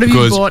 Yes. What have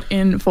you brought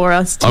in for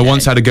us today? I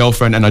once had a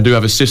girlfriend, and I do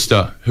have a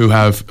sister who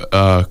have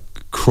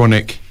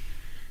chronic,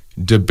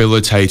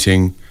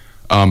 debilitating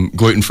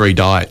gluten-free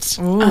diets.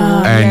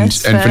 And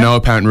for no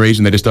apparent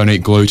reason, they just don't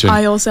eat gluten.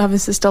 I also have a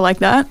sister like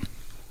that.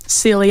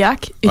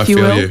 Celiac, if you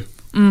will. I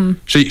feel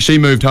you. She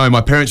moved home.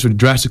 My parents were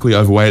drastically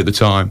overweight at the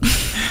time.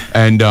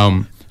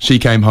 And she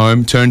came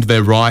home, turned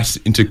their rice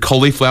into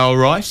cauliflower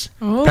rice.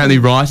 Apparently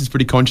rice is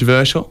pretty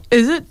controversial.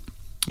 Is it?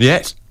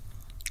 Yes.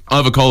 I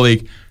have a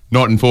colleague,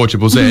 not in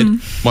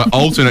 4ZZZ, my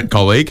alternate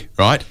colleague,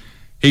 right?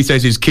 He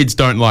says his kids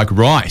don't like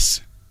rice.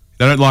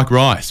 They don't like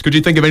rice. Could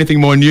you think of anything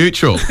more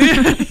neutral?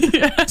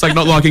 It's like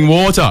not liking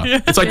water.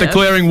 It's like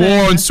declaring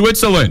war on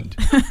Switzerland.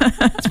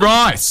 It's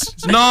rice.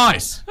 It's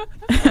nice.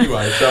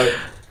 Anyway, so...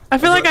 I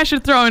feel like I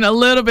should throw in a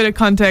little bit of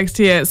context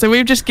here. So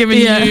we've just given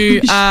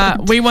you...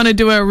 we want to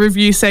do a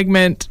review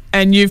segment,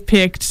 and you've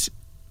picked...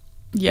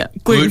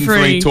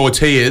 gluten-free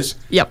tortillas.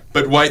 Yep.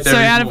 But wait, there so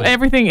is out more. of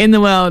everything in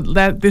the world,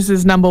 this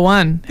is number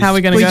one. How are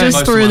we going to go? We just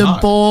Close threw to the my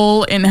heart.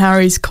 ball in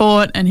Harry's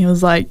court, and he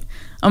was like,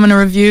 I'm going to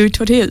review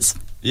tortillas.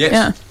 Yes.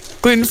 Yeah.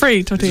 Gluten-free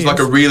This tortillas. is like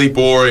a really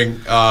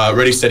boring,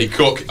 ready, steady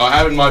cook. I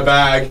have in my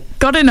bag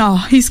Got it now.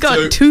 He's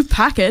got 2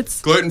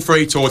 packets.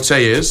 gluten-free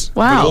tortillas,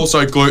 Wow. but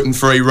also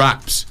gluten-free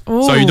wraps.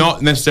 Ooh. So you're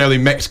not necessarily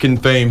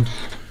Mexican-themed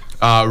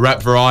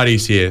wrap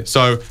varieties here.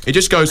 So it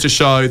just goes to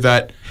show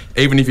that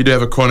even if you do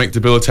have a chronic,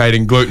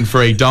 debilitating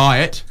gluten-free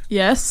diet,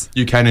 Yes.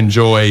 you can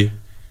enjoy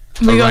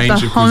We a got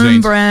range the of home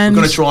cuisines. brand. I'm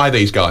going to try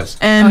these guys.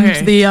 And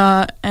Okay.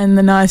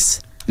 the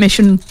nice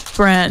Mission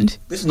brand.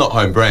 This is not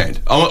home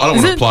brand. I don't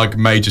Is want to it? plug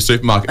major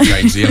supermarket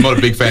chains here. I'm not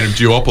a big fan of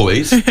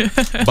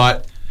duopolies,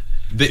 but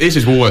this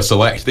is Woolworths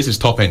Select. This is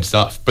top-end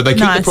stuff. But they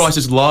keep the Nice.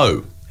 prices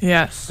low.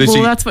 Yes. This Well,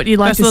 is- that's what you'd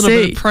like That's to a little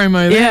see. bit of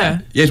promo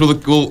there. Yes, well,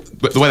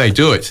 the way they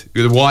do it,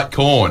 with the white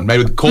corn, made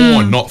with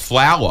corn, not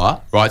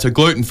flour, right? So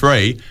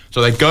gluten-free.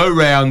 So they go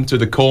round to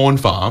the corn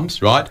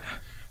farms, right?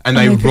 And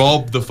they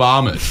rob the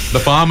farmers. The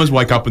farmers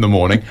wake up in the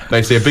morning,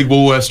 they see a big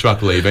Woolworths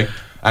truck leaving,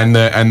 and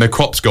the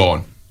crop's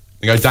gone.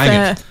 They go, dang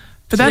Fair. it.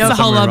 But that's Yep. a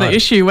whole Somewhere other right.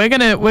 issue. We're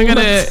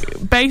gonna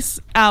base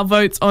our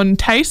votes on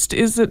taste.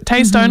 Is it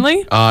taste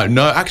only?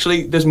 No,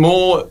 actually, there's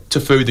more to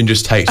food than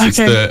just taste. It's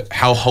Okay.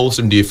 how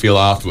wholesome do you feel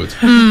afterwards.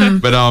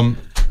 But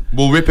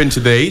we'll rip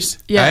into these.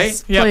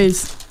 Yes, Eh? Yep.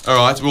 please. All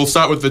right, we'll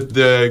start with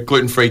the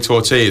gluten-free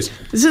tortillas.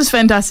 This is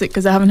fantastic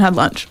because I haven't had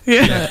lunch.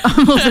 Yeah.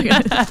 I'm also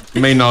gonna,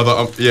 Me neither.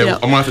 I'm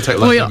Yep. gonna have to take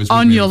we're leftovers with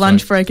on me, your I'm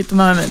lunch afraid. break at the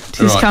moment.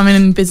 He's Right. coming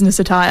in business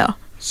attire.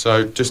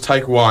 So just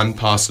take one,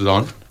 pass it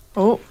on.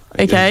 Oh,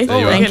 Okay, There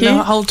you are. we're thank getting a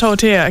you. whole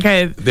tortilla.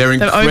 Okay, They're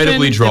they've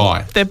incredibly opened,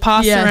 dry. They're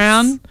passed Yes.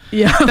 around.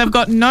 Yeah. They've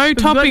got no We've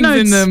got toppings no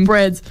in them.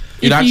 spreads.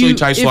 It actually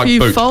tastes like If you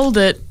poop. fold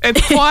it,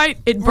 It's quite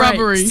it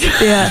rubbery.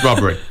 breaks. Yeah. It's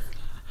rubbery.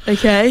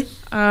 Okay.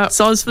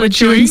 Soz for we're the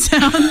chewing chewing.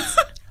 sounds.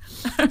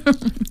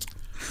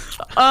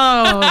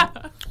 Oh,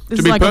 this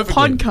is be like a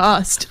perfectly-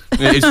 podcast.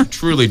 It's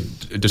truly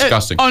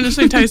disgusting. It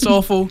honestly tastes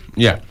awful.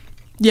 Yeah.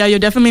 Yeah, you're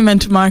definitely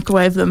meant to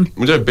microwave them.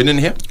 Was there a bin in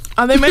here?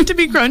 Are they meant to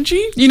be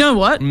crunchy? You know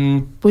what?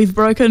 Mm. We've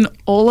broken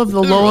all of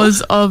the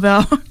laws of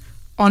our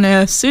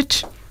on-air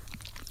sit.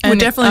 We're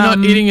definitely not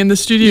eating in the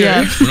studio.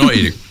 Yeah. We're not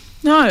eating.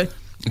 No.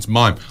 It's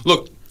mine.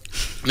 Look,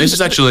 this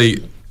is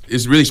actually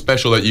is really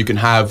special that you can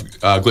have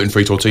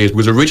gluten-free tortillas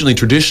because originally,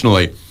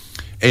 traditionally,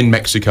 in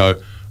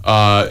Mexico,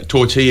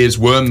 tortillas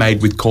were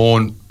made with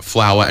corn,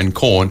 flour, and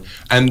corn,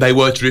 and they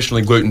were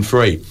traditionally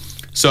gluten-free.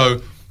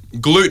 So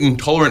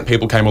gluten-tolerant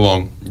people came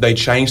along. They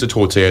changed the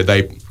tortilla.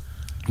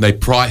 They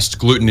priced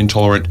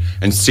gluten-intolerant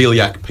and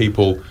celiac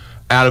people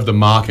out of the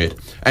market.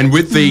 And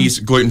with these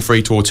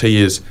gluten-free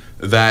tortillas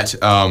that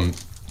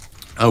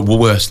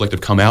Woolworths Select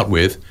have come out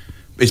with,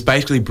 it's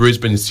basically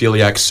Brisbane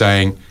celiac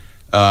saying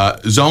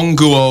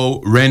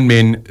Zongguo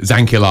Renmin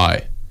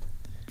Zankilai.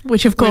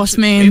 Which of course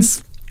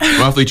means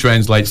Roughly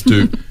translates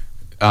to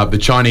the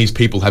Chinese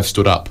people have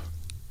stood up.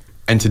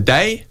 And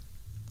today,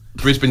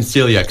 Brisbane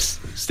celiacs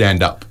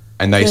stand up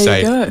and they There you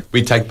say, go.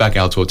 we take back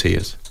our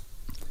tortillas.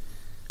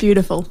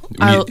 beautiful.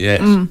 When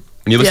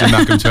you listen to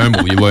Malcolm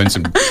Turnbull, you learn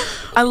some...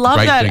 I love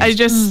Great that. I things.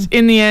 just,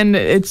 in the end,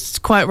 it's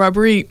quite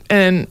rubbery,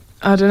 and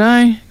I don't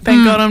know.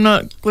 Thank God I'm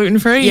not gluten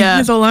free. Yeah.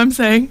 That's all I'm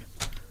saying.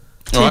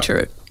 Too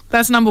true.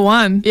 That's number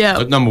one. Yeah.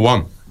 That's number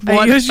one.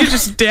 You're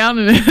just down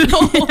in it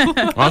all.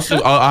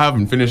 I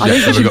haven't finished I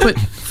yet. think you should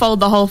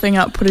fold the whole thing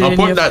up, put it I'll in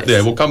put your that face.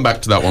 there. We'll come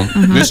back to that one.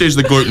 This is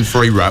the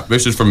gluten-free wrap.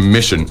 This is from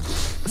Mission.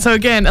 So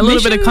again, a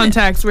little bit of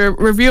context. We're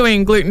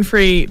reviewing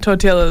gluten-free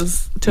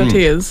tortillas.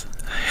 We're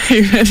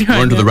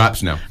into the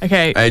wraps now.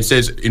 Okay. It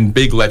says in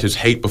big letters,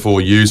 heat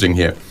before using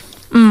here.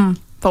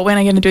 But we're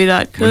not going to do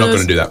that. We're not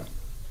going to do that.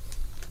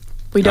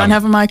 We don't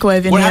have a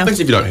microwave in What here. happens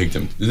if you don't heat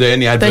them? Is there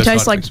any adverse They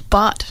taste side like effects?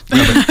 butt.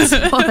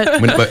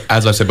 But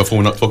as I said before,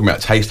 we're not talking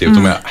about taste here. We're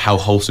talking about how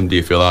wholesome do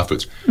you feel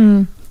afterwards.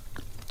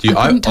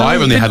 I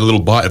only had a little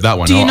bite of that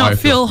one. Do you I not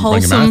feel running a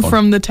wholesome marathon.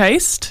 from the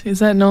taste? Is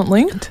that not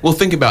linked? Well,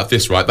 think about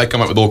this, right? They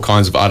come up with all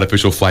kinds of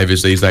artificial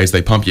flavours these days.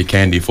 They pump your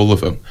candy full of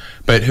them.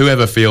 But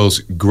whoever feels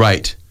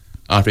great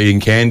after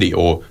eating candy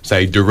or,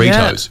 say,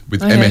 Doritos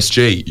with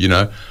MSG,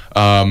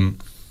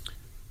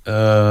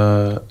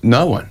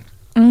 no one.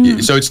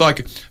 So it's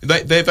like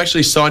they've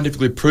actually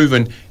scientifically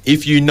proven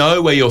if you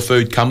know where your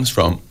food comes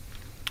from,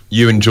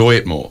 you enjoy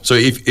it more. So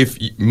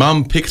if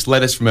mum picks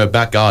lettuce from her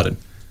back garden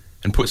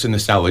and puts it in the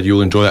salad,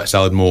 you'll enjoy that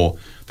salad more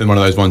than one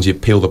of those ones you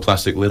peel the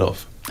plastic lid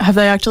off. Have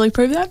they actually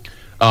proved that?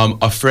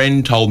 A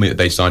friend told me that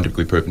they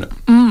scientifically proven it.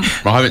 I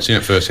haven't seen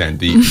it firsthand,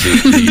 the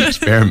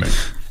experiment.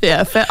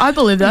 Yeah, fair. I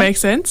believe that. Makes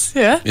sense,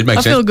 yeah. It makes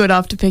I sense. feel good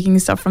after picking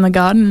stuff from the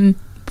garden and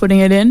putting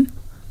it in.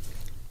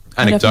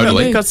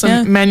 Anecdotally. Got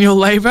some manual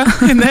labour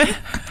in there.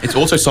 It's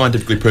also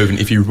scientifically proven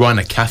if you run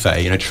a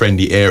cafe in a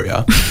trendy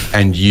area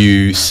and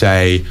you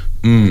say,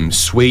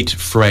 sweet,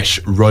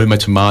 fresh Roma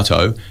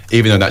tomato,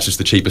 even though that's just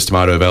the cheapest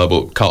tomato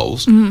available at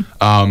Coles,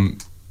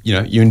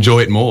 you enjoy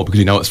it more because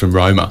you know it's from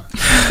Roma.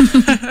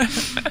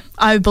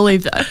 I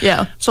believe that,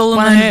 yeah. It's all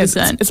in the head.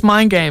 It's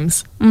mind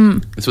games.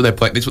 That's what they're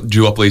playing. That's what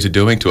duopolies are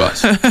doing to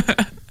us.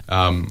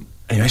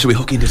 Anyway, should we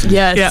hook into some?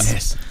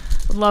 Yes.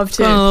 Love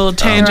to. Got a little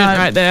tangent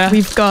right there.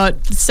 We've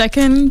got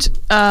second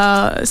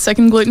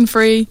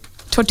gluten-free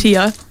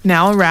tortilla.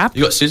 Now a wrap.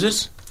 You got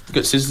scissors? You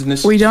got scissors in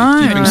this? We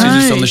don't. You bring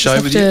scissors on the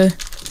show with you?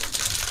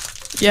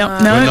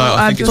 Yep. no,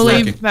 I think it's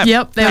believe. working.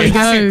 Yep. There we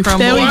go.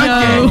 There we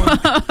go.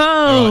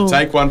 All right,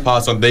 take one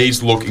pass on.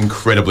 These look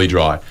incredibly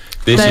dry.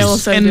 This They is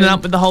also Ending do.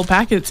 up with the whole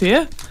packets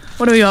here.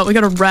 What do we got? We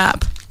got a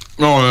wrap.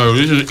 no,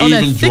 this is they're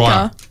even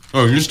drier. thicker.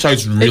 Oh, this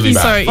tastes If really you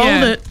bad.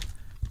 fold it,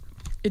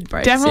 it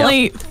breaks.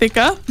 Definitely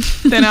thicker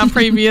than our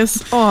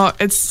previous. Oh,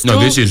 it's still... No,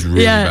 this is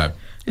really Yeah. bad.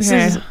 This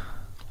Okay. is.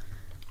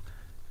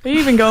 Are you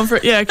even going for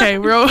it? Yeah, okay.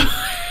 We're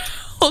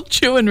all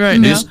chewing right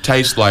now. This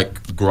tastes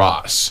like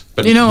grass,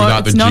 but You know what?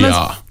 without It's the not GR.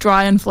 as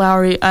dry and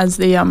floury as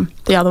the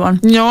other one.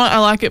 You know what? I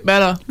like it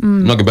better.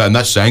 Not good bad, and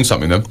that's saying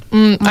something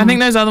then. I think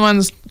those other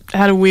ones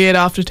had a weird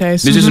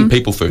aftertaste. This isn't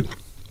people food.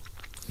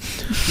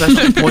 That's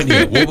not the point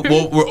here.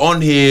 We're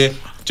on here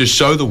to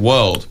show the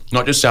world,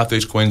 not just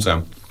Southeast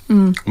Queensland.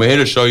 We're here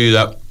to show you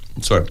that.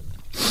 Sorry.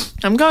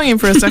 I'm going in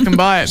for a second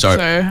bite. Sorry.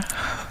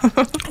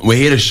 So We're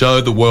here to show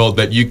the world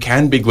that you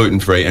can be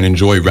gluten-free and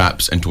enjoy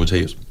wraps and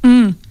tortillas.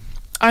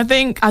 I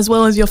think As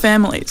well as your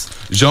families.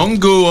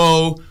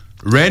 Zhongguo,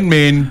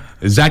 Renmin,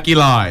 Zaki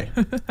Lai.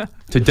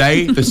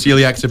 Today, the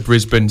celiacs of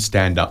Brisbane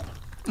stand up.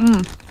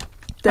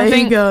 There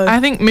you go. I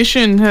think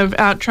Mission have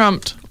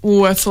out-trumped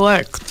Woolworth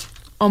Select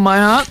on my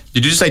heart.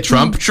 Did you just say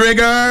Trump?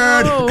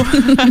 Triggered!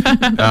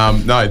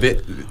 Oh. No,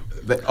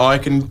 I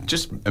can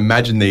just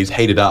imagine these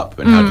heated up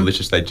and how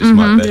delicious they just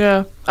might be.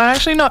 Yeah. I'm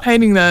actually not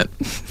hating that.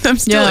 I'm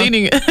still Yeah.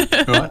 eating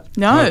it. Right?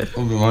 No.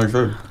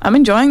 Food. I'm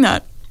enjoying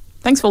that.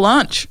 Thanks for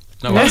lunch.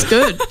 No That's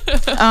worries.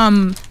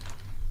 good.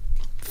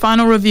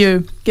 Final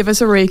review. Give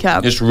us a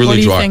recap. It's really what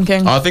are dry. you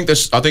thinking? I think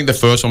the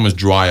first one was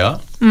drier.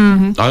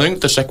 I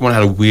think the second one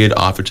had a weird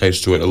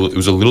aftertaste to it. It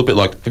was a little bit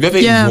like. Have you ever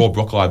eaten raw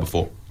broccoli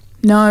before?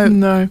 No.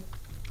 No.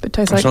 It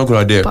tastes That's like not a good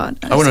idea. butt.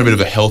 I went on a bit of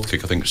a health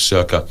kick. I think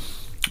circa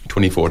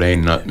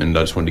 2014, and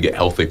I just wanted to get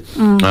healthy.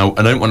 I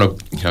don't want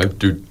to,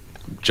 do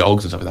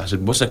jogs and stuff like that. I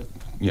said, what's that?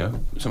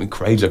 Something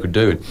crazy I could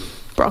do. And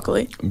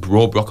broccoli.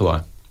 raw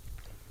broccoli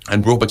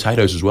and raw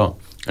potatoes as well.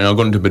 And I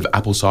got into a bit of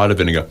apple cider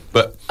vinegar,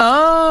 but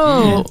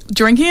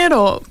Drinking it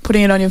or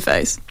putting it on your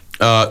face?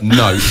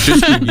 no,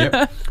 just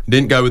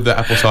didn't go with the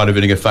apple cider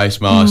vinegar face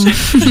mask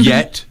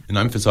yet, and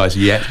I emphasise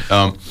yet.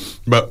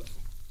 But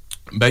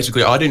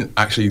basically, I didn't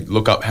actually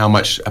look up how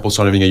much apple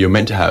cider vinegar you're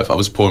meant to have. I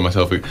was pouring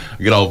myself a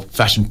good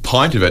old-fashioned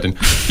pint of it, and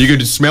you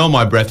could smell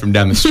my breath from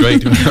down the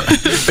street.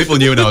 People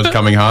knew when I was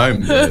coming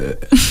home,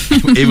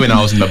 even when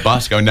I was in the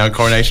bus going down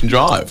Coronation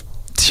Drive.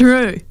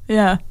 True.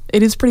 Yeah.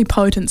 It is pretty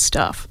potent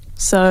stuff.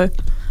 So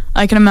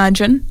I can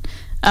imagine.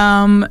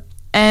 And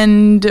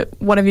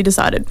what have you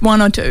decided? One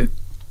or two?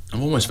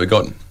 I've almost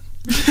forgotten.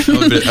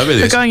 Over this.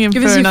 We're going in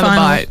Give for us your another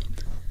final. bite.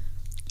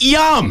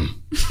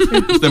 Yum!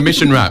 It's the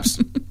Mission Wraps.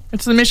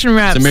 It's the Mission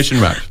Wraps. It's the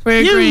Mission Wraps.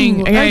 We're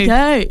agreeing.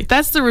 Okay.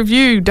 That's the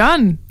review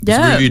done.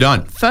 Yeah. Review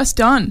done. First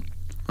done.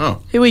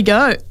 Oh. Here we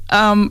go.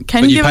 Can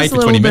But you you give paid us a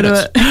for little 20 bit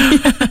minutes.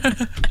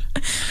 of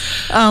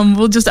it?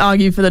 We'll just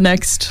argue for the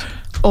next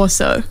or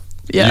so.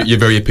 Yeah. You're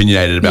very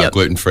opinionated about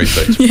gluten-free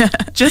foods. Yeah.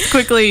 Just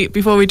quickly,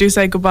 before we do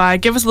say goodbye,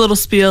 give us a little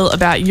spiel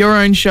about your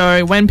own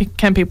show. When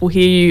can people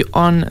hear you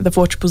on the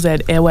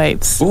 4ZZZ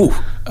airwaves? Ooh,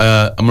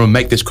 I'm going to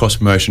make this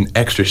cross-promotion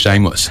extra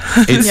shameless.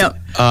 It's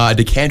a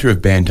decanter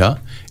of banter.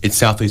 It's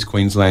South East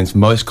Queensland's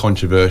most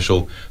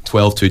controversial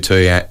 12 to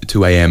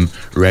 2 a.m.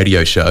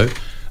 radio show.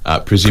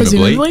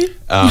 Presumably.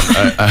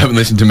 I haven't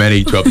listened to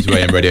many 12 to 2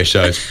 a.m. radio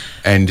shows,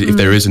 and if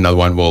there is another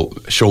one, well,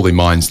 surely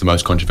mine's the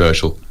most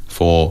controversial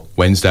for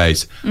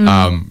Wednesdays.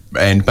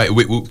 But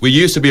we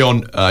used to be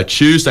on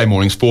Tuesday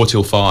mornings 4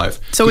 till 5.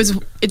 So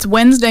it's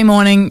Wednesday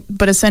morning,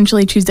 but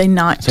essentially Tuesday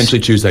night.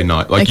 Essentially Tuesday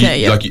night. Like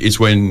it's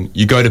when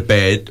you go to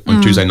bed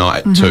on Tuesday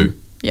night at 2.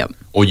 Yep.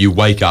 Or you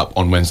wake up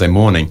on Wednesday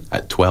morning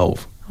at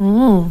 12.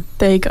 Oh,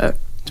 there you go.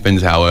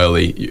 Depends how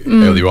early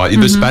right.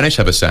 The Spanish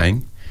have a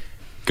saying,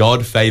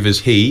 God favours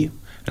he,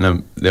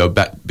 and they were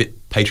a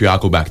bit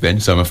patriarchal back then,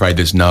 so I'm afraid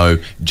there's no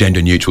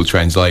gender-neutral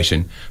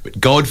translation, but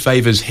God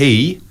favours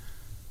he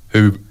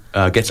who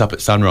gets up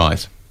at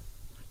sunrise.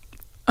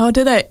 Oh,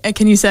 do they?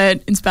 Can you say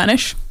it in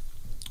Spanish?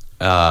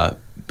 The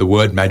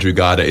word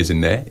madrugada is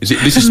in there.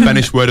 This is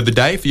Spanish word of the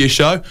day for your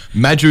show?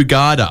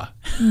 Madrugada.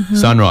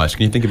 Sunrise.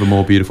 Can you think of a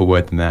more beautiful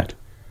word than that?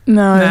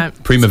 No.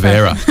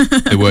 Primavera,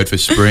 the word for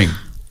spring.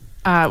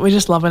 We're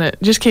just loving it.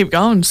 Just keep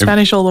going.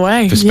 Spanish all the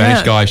way. If a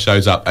Spanish guy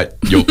shows up at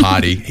your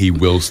party, he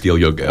will steal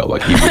your girl.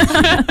 Like, he will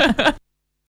steal you.